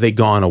only have they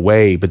gone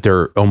away, but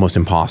they're almost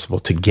impossible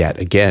to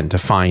get again, to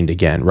find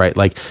again, right?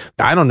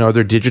 I don't know,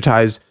 they're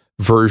digitized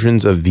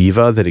versions of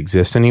Viva that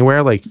exist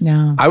anywhere. Like,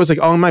 no. I was like,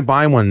 oh, I might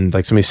buy one.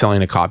 Like somebody's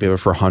selling a copy of it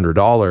for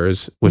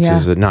 $100, which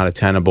is not a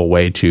tenable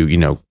way to, you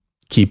know,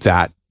 keep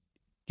that.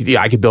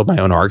 Yeah, I could build my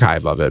own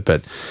archive of it,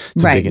 but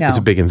it's it's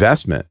a big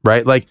investment,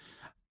 right? Like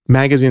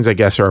magazines, I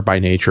guess, are by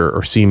nature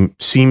or seem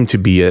to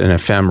be an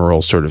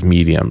ephemeral sort of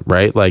medium,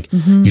 right? Like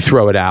you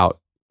throw it out,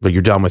 but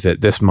you're done with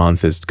it. This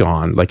month is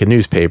gone, like a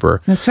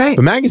newspaper. That's right.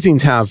 But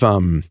magazines have,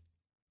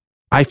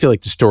 I feel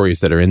like the stories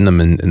that are in them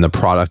and the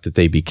product that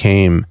they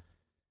became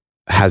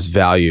has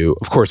value.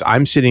 Of course,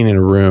 I'm sitting in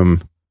a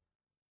room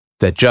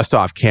that just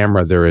off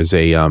camera, there is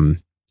a,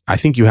 I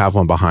think you have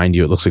one behind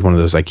you. It looks like one of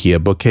those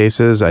IKEA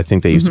bookcases. I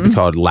think they used to be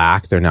called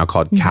Lack. They're now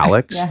called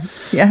Calyx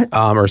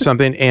or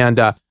something. And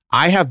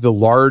I have the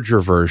larger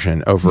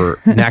version over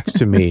next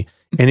to me,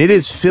 and it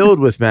is filled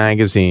with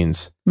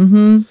magazines.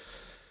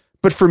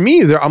 But for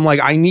me, I'm like,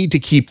 I need to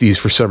keep these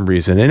for some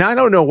reason. And I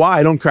don't know why.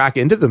 I don't crack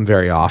into them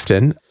very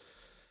often.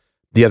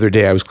 The other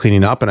day I was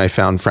cleaning up and I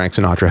found Frank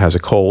Sinatra Has a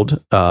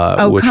Cold.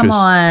 Come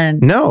on.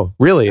 No,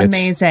 really.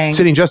 Amazing. It's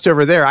sitting just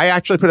over there. I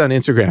actually put it on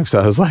Instagram.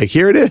 So I was like,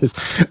 here it is.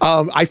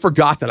 I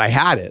forgot that I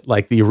had it,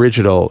 like the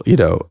original,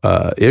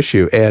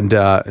 issue. And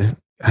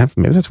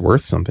maybe that's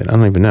worth something. I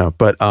don't even know.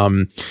 But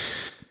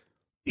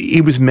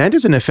it was meant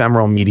as an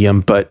ephemeral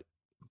medium, but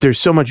there's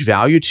so much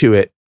value to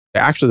it.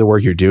 Actually, the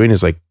work you're doing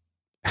is like,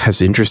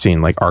 has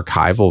interesting like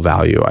archival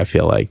value, I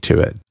feel like, to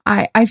it.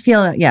 I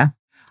feel it. Yeah.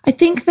 I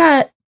think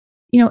that,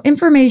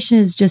 information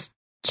is just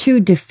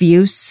too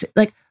diffuse.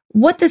 Like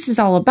what this is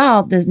all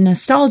about, the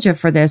nostalgia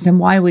for this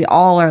and why we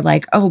all are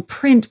like, oh,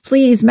 print,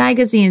 please,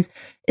 magazines,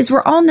 is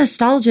we're all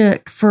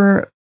nostalgic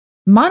for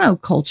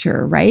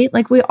monoculture, right?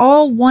 Like we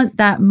all want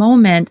that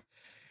moment.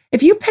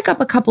 If you pick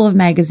up a couple of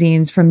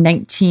magazines from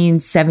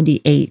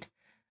 1978,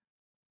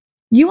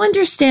 you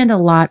understand a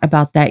lot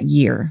about that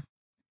year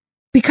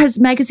because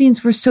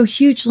magazines were so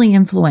hugely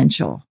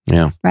influential.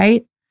 Yeah.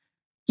 Right?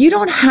 You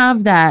don't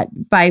have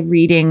that by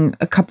reading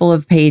a couple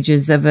of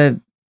pages of a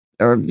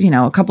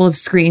couple of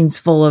screens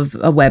full of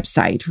a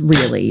website,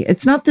 really.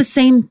 It's not the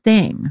same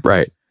thing.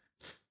 Right.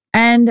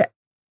 And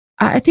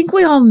I think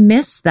we all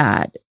miss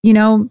that,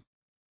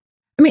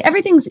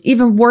 everything's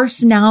even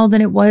worse now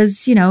than it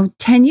was,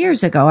 10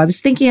 years ago.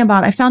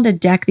 I found a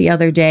deck the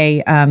other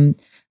day,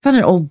 found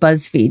an old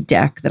BuzzFeed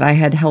deck that I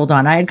had held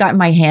on. I had gotten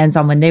my hands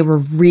on when they were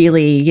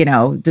really,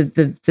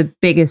 the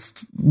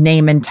biggest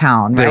name in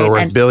town. They right? were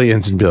worth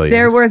billions and billions.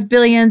 They're worth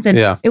billions. And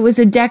it was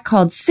a deck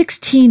called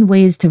 16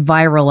 Ways to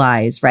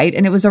Viralize, right?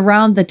 And it was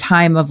around the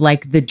time of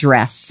like the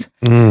dress.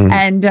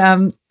 And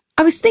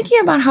I was thinking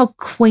about how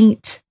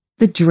quaint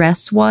the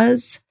dress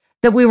was,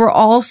 that we were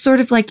all sort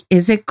of like,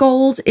 is it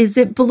gold? Is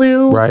it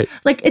blue? Right.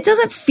 Like it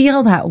doesn't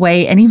feel that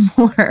way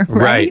anymore.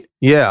 Right.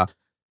 Yeah.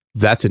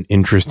 That's an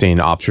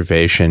interesting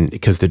observation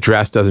because the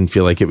dress doesn't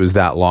feel like it was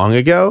that long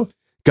ago.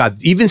 God,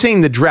 even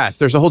saying the dress,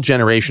 there's a whole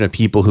generation of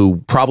people who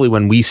probably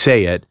when we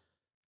say it,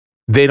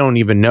 they don't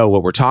even know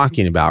what we're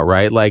talking about,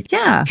 right? Like,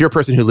 if you're a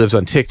person who lives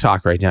on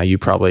TikTok right now, you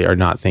probably are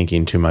not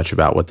thinking too much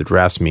about what the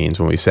dress means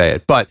when we say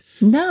it. But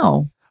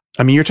no.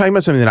 I mean, you're talking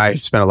about something that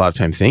I've spent a lot of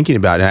time thinking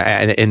about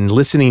and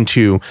listening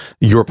to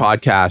your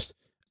podcast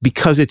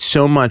because it's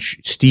so much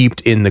steeped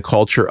in the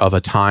culture of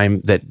a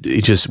time that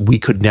we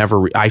could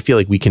never, I feel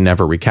like we can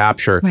never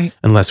recapture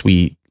unless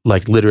we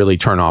like literally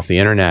turn off the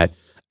internet.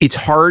 It's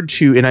hard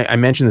to, and I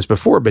mentioned this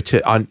before, but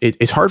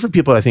it's hard for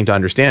people, I think, to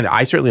understand.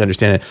 I certainly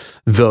understand it.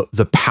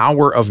 The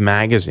power of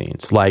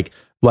magazines, like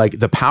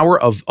the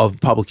power of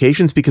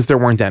publications, because there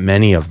weren't that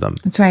many of them.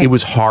 That's right. It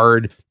was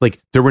hard.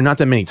 Like there were not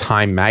that many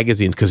Time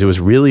magazines because it was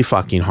really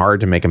fucking hard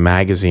to make a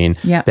magazine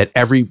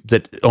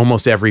that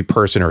almost every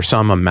person or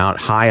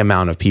high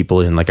amount of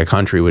people in like a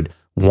country would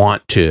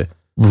want to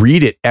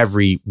read it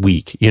every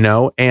week,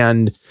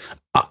 And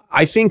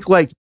I think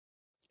like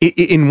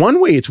in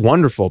one way it's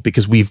wonderful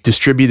because we've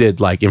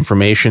distributed like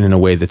information in a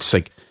way that's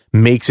like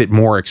makes it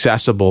more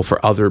accessible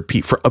for other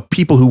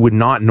people who would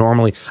not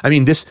normally. I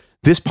mean, this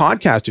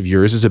podcast of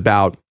yours is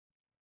about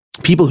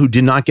people who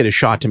did not get a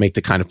shot to make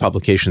the kind of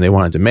publication they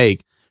wanted to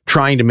make,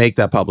 trying to make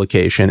that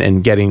publication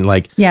and getting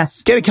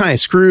getting kind of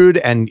screwed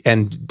and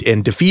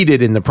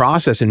defeated in the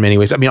process in many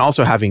ways. I mean,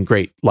 also having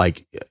great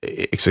like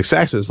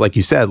successes, like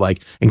you said,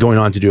 like and going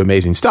on to do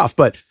amazing stuff.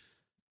 But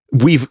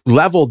we've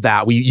leveled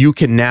that. You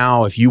can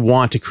now, if you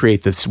want to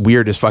create this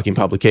weirdest fucking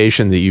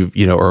publication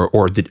that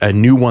or a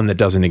new one that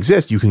doesn't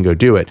exist, you can go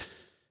do it.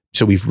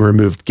 So we've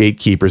removed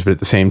gatekeepers, but at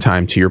the same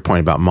time, to your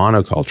point about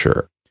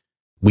monoculture,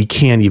 we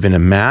can't even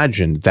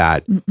imagine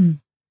that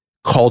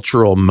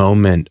cultural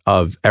moment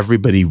of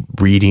everybody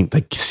reading,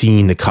 like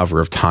seeing the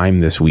cover of Time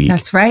this week.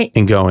 That's right.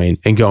 And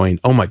going,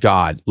 oh my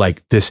God,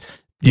 like this,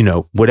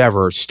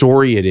 whatever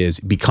story it is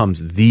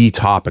becomes the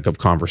topic of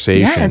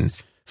conversation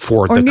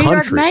for the New country.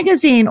 York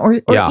Magazine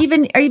or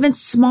even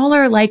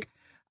smaller, like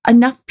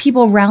enough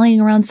people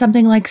rallying around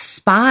something like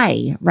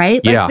Spy,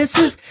 right? Like this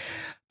was,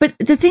 but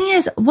the thing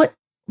is, what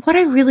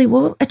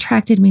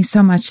attracted me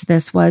so much to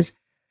this was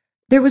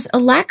there was a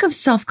lack of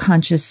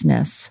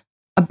self-consciousness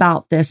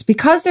about this,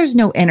 because there's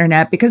no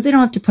internet, because they don't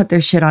have to put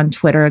their shit on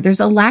Twitter, there's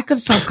a lack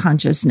of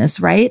self-consciousness,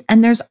 right?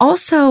 And there's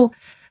also,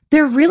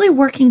 they're really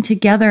working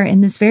together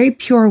in this very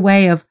pure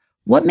way of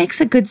what makes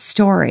a good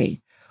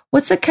story.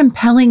 What's a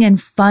compelling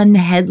and fun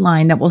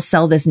headline that will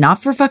sell this,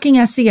 not for fucking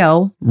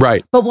SEO,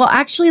 right? But will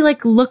actually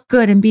like look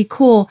good and be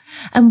cool.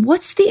 And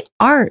what's the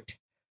art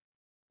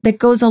that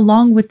goes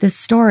along with this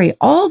story?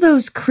 All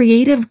those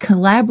creative,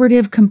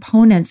 collaborative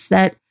components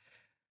that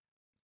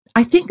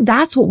I think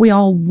that's what we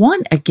all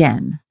want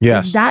again.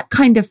 Yes. Is that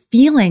kind of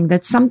feeling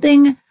that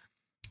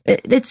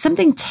it's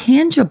something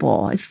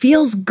tangible. It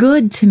feels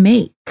good to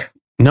make.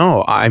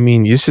 No, I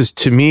mean, this is,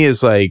 to me,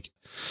 is like,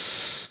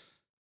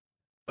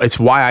 it's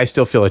why I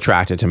still feel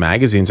attracted to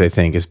magazines, I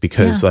think, is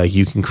because like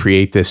you can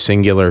create this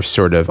singular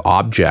sort of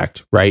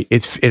object, right?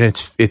 It's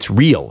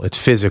real,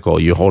 it's physical.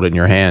 You hold it in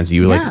your hands.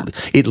 You like,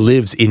 it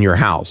lives in your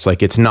house.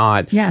 Like it's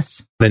not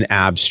an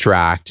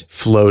abstract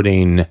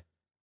floating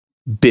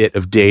bit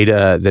of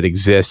data that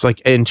exists.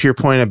 Like, and to your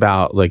point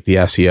about like the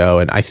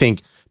SEO, and I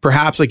think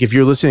perhaps like if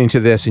you're listening to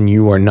this and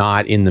you are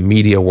not in the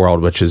media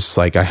world, which is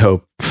like, I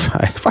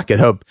fucking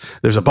hope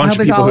there's a bunch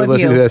of people who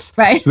listen to this,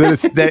 right?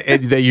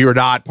 that you're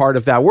not part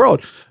of that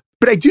world.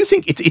 But I do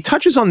think it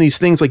touches on these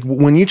things. Like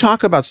when you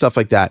talk about stuff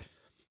like that,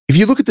 if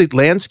you look at the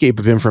landscape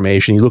of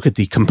information, you look at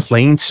the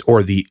complaints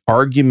or the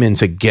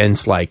arguments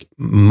against like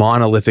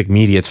monolithic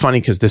media. It's funny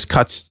because this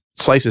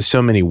slices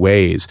so many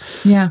ways.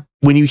 Yeah.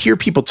 When you hear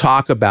people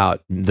talk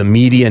about the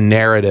media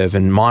narrative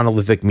and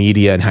monolithic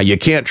media and how you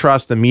can't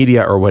trust the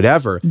media or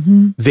whatever,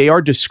 they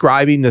are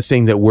describing the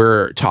thing that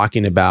we're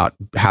talking about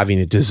having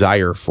a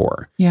desire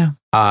for. Yeah.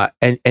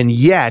 And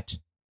yet,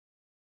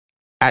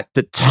 at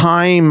the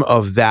time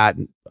of that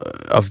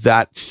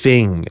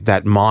thing,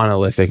 that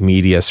monolithic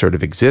media sort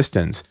of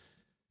existence,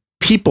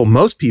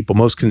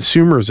 most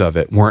consumers of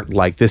it weren't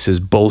like, this is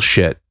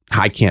bullshit,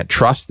 I can't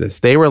trust this.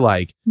 They were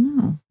like,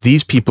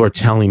 these people are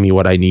telling me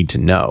what I need to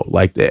know.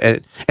 Like,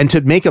 and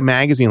to make a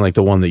magazine like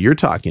the one that you're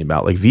talking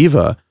about, like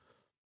Viva,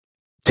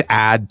 to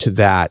add to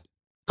that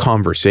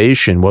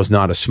conversation was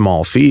not a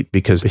small feat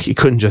because he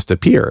couldn't just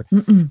appear.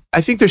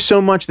 I think there's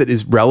so much that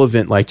is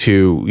relevant, like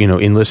to,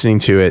 in listening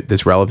to it,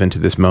 that's relevant to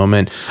this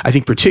moment. I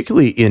think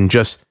particularly in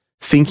just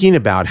thinking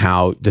about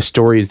how the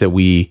stories that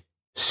we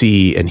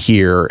see and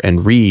hear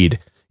and read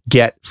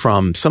get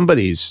from some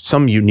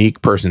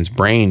unique person's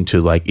brain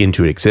to like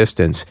into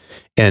existence.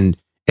 And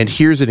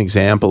here's an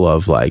example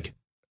of like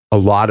a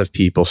lot of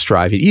people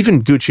striving,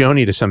 even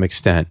Guccione to some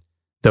extent,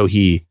 though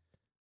he,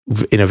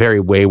 in a very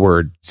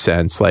wayward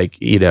sense, like,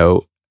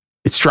 it's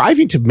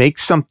striving to make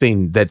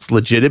something that's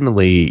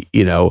legitimately,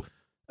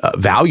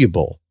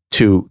 valuable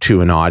to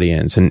an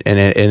audience. And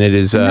it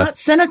is not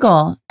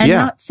cynical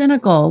not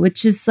cynical,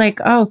 which is like,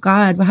 oh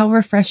God, how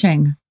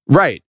refreshing.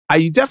 Right.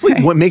 I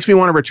definitely, what makes me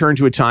want to return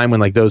to a time when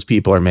like those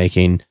people are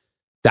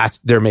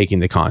they're making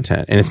the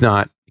content, and it's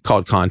not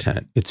called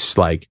content. It's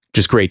like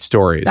just great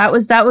stories. That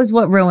was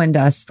what ruined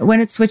us. When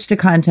it switched to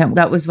content,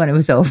 that was when it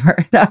was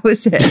over. That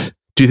was it.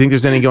 Do you think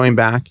there's any going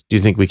back? Do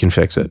you think we can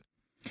fix it?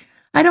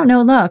 I don't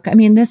know. Look, I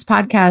mean, this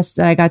podcast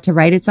that I got to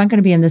write, it's not going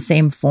to be in the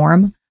same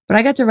form, but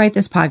I got to write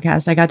this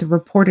podcast. I got to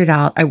report it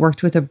out. I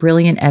worked with a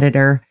brilliant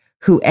editor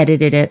who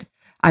edited it.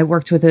 I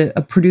worked with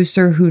a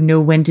producer who knew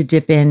when to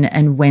dip in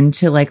and when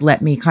to like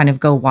let me kind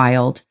of go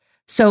wild.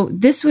 So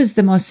this was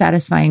the most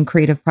satisfying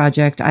creative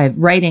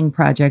writing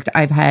project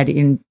I've had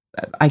in,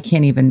 I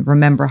can't even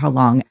remember how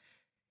long.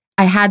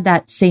 I had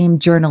that same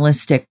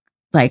journalistic,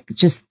 like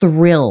just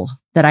thrill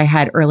that I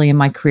had early in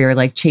my career,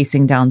 like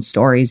chasing down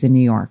stories in New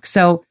York.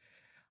 So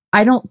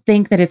I don't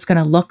think that it's going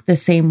to look the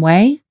same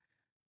way,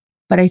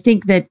 but I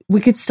think that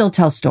we could still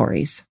tell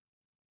stories.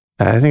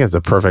 I think it's a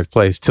perfect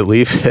place to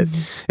leave it.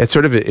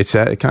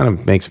 It kind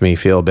of makes me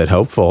feel a bit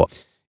hopeful.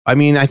 I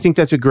mean, I think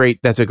that's a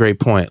great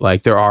point.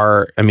 Like there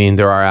are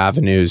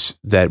avenues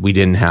that we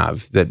didn't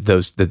have that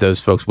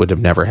those folks would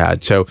have never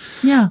had. So,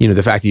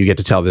 the fact that you get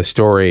to tell this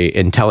story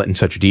and tell it in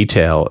such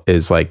detail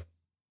is like,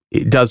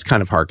 it does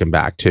kind of harken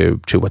back to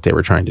what they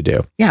were trying to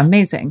do. Yeah.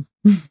 Amazing.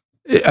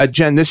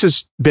 Jen, this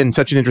has been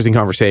such an interesting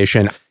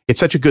conversation. It's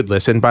such a good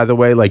listen, by the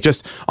way. Like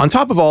just on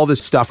top of all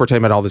this stuff, we're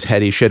talking about all this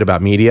heady shit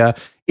about media.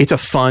 It's a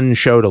fun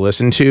show to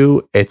listen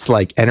to. It's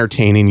like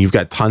entertaining. You've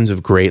got tons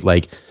of great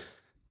like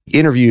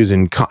interviews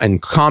and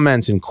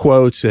comments and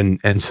quotes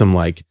and some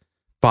like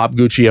Bob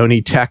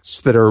Guccione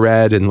texts that are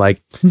read. And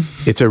like,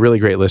 it's a really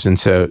great listen.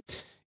 So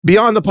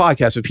beyond the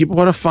podcast, if people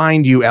want to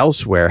find you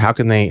elsewhere, how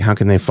can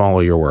they follow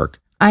your work?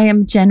 I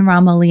am Jen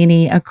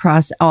Romolini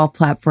across all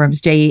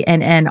platforms,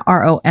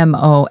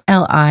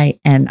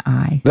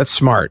 JenRomolini. That's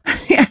smart.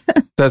 Yeah.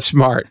 That's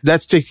smart.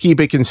 That's to keep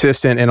it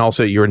consistent, and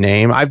also your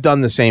name. I've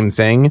done the same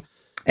thing.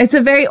 It's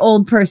a very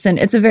old person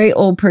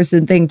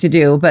thing to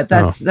do, but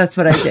that's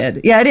what I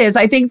did. Yeah, it is.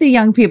 I think the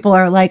young people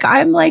are like,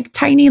 I'm like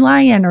Tiny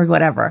Lion or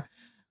whatever.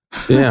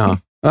 Yeah.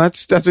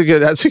 That's a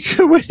good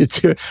way to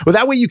do it. Well,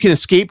 that way you can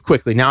escape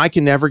quickly. Now I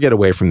can never get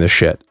away from this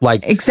shit.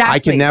 Like exactly. I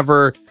can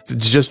never.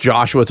 It's just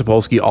Joshua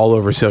Topolsky all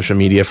over social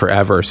media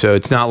forever. So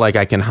it's not like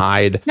I can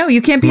hide. No,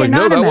 you can't be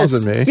anonymous. No, that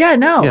wasn't me. Yeah,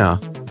 no. Yeah.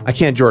 I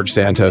can't George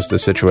Santos the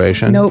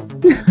situation. Nope.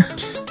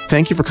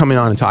 Thank you for coming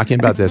on and talking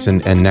about this.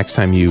 And next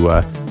time you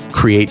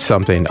create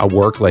something, a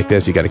work like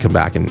this, you got to come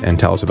back and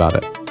tell us about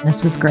it.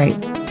 This was great.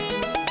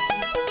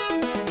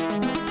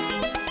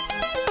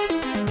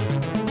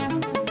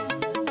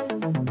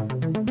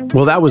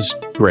 Well, that was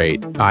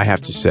great. I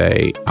have to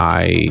say,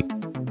 I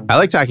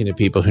like talking to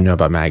people who know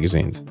about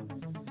magazines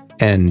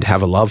and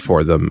have a love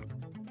for them,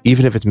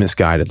 even if it's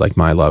misguided, like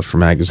my love for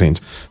magazines.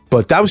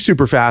 But that was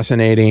super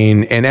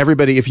fascinating. And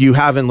everybody, if you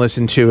haven't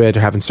listened to it or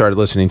haven't started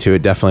listening to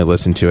it, definitely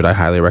listen to it. I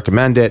highly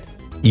recommend it.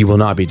 You will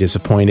not be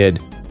disappointed.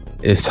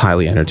 It's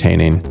highly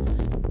entertaining.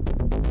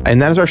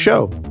 And that is our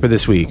show for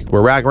this week.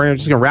 We're just going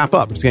to wrap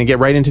up. We're just going to get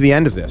right into the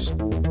end of this.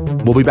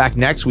 We'll be back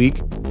next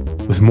week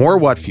with more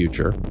What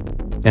Future.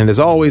 And as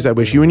always, I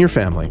wish you and your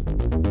family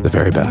the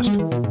very best.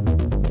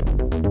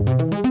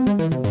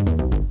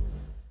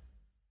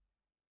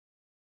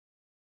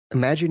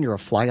 Imagine you're a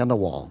fly on the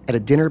wall at a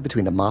dinner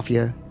between the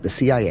Mafia, the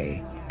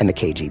CIA, and the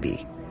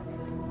KGB.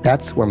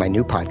 That's where my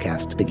new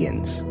podcast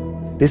begins.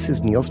 This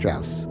is Neil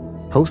Strauss,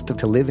 host of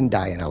To Live and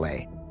Die in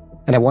LA.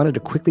 And I wanted to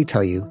quickly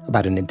tell you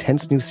about an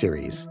intense new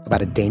series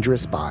about a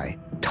dangerous spy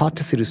taught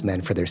to seduce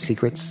men for their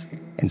secrets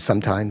and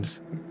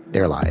sometimes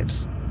their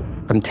lives.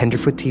 From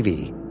Tenderfoot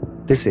TV,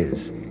 this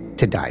is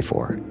To Die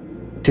For.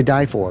 To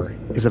Die For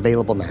is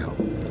available now.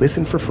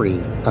 Listen for free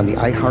on the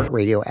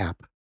iHeartRadio app,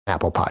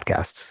 Apple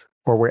Podcasts,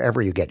 or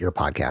wherever you get your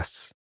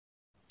podcasts.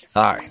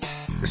 Hi,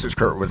 this is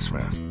Kurtwood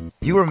Smith.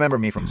 You remember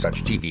me from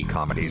such TV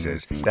comedies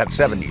as That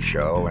 70s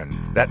Show and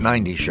That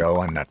 90s Show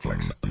on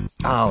Netflix.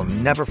 I'll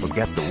never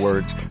forget the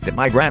words that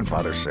my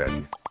grandfather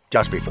said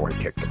just before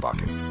he kicked the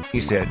bucket.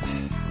 He said,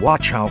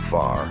 "Watch how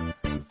far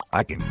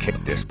I can kick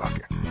this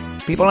bucket."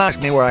 People ask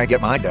me where I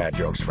get my dad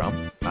jokes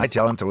from. I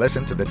tell them to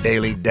listen to the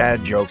Daily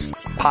Dad Jokes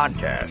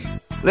podcast.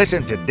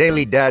 Listen to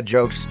Daily Dad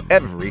Jokes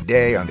every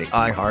day on the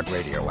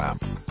iHeartRadio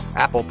app,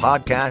 Apple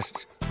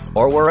Podcasts,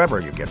 or wherever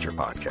you get your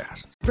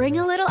podcasts. Bring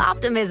a little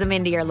optimism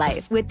into your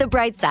life with The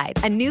Bright Side,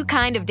 a new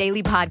kind of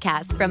daily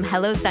podcast from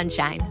Hello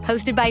Sunshine,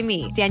 hosted by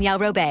me, Danielle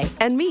Robay.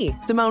 And me,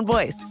 Simone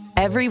Boyce.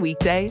 Every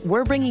weekday,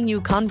 we're bringing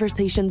you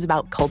conversations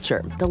about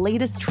culture, the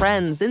latest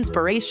trends,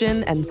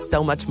 inspiration, and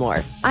so much more.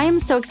 I am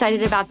so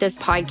excited about this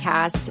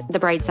podcast, The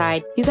Bright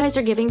Side. You guys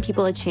are giving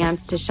people a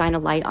chance to shine a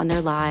light on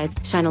their lives,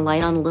 shine a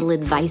light on a little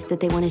advice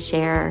that they want to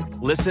share.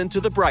 Listen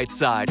to The Bright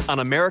Side on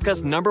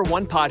America's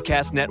 #1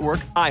 podcast network,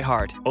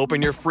 iHeart.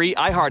 Open your free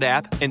iHeart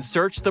app and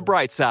search The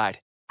Bright Side.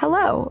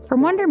 Hello.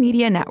 From Wonder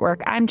Media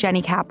Network, I'm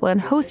Jenny Kaplan,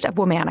 host of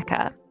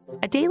Womanica,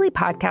 a daily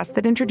podcast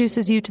that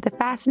introduces you to the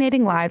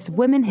fascinating lives of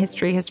women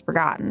history has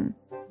forgotten.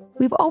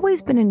 We've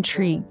always been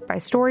intrigued by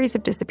stories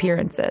of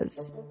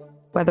disappearances,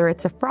 whether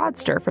it's a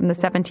fraudster from the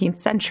 17th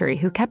century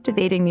who kept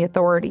evading the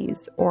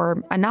authorities,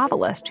 or a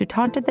novelist who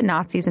taunted the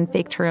Nazis and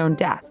faked her own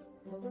death.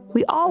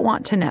 We all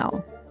want to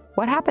know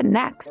what happened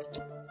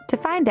next. To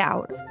find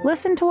out,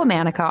 listen to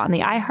Womanica on the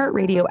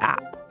iHeartRadio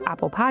app,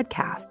 Apple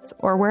Podcasts,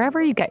 or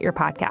wherever you get your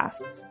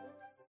podcasts.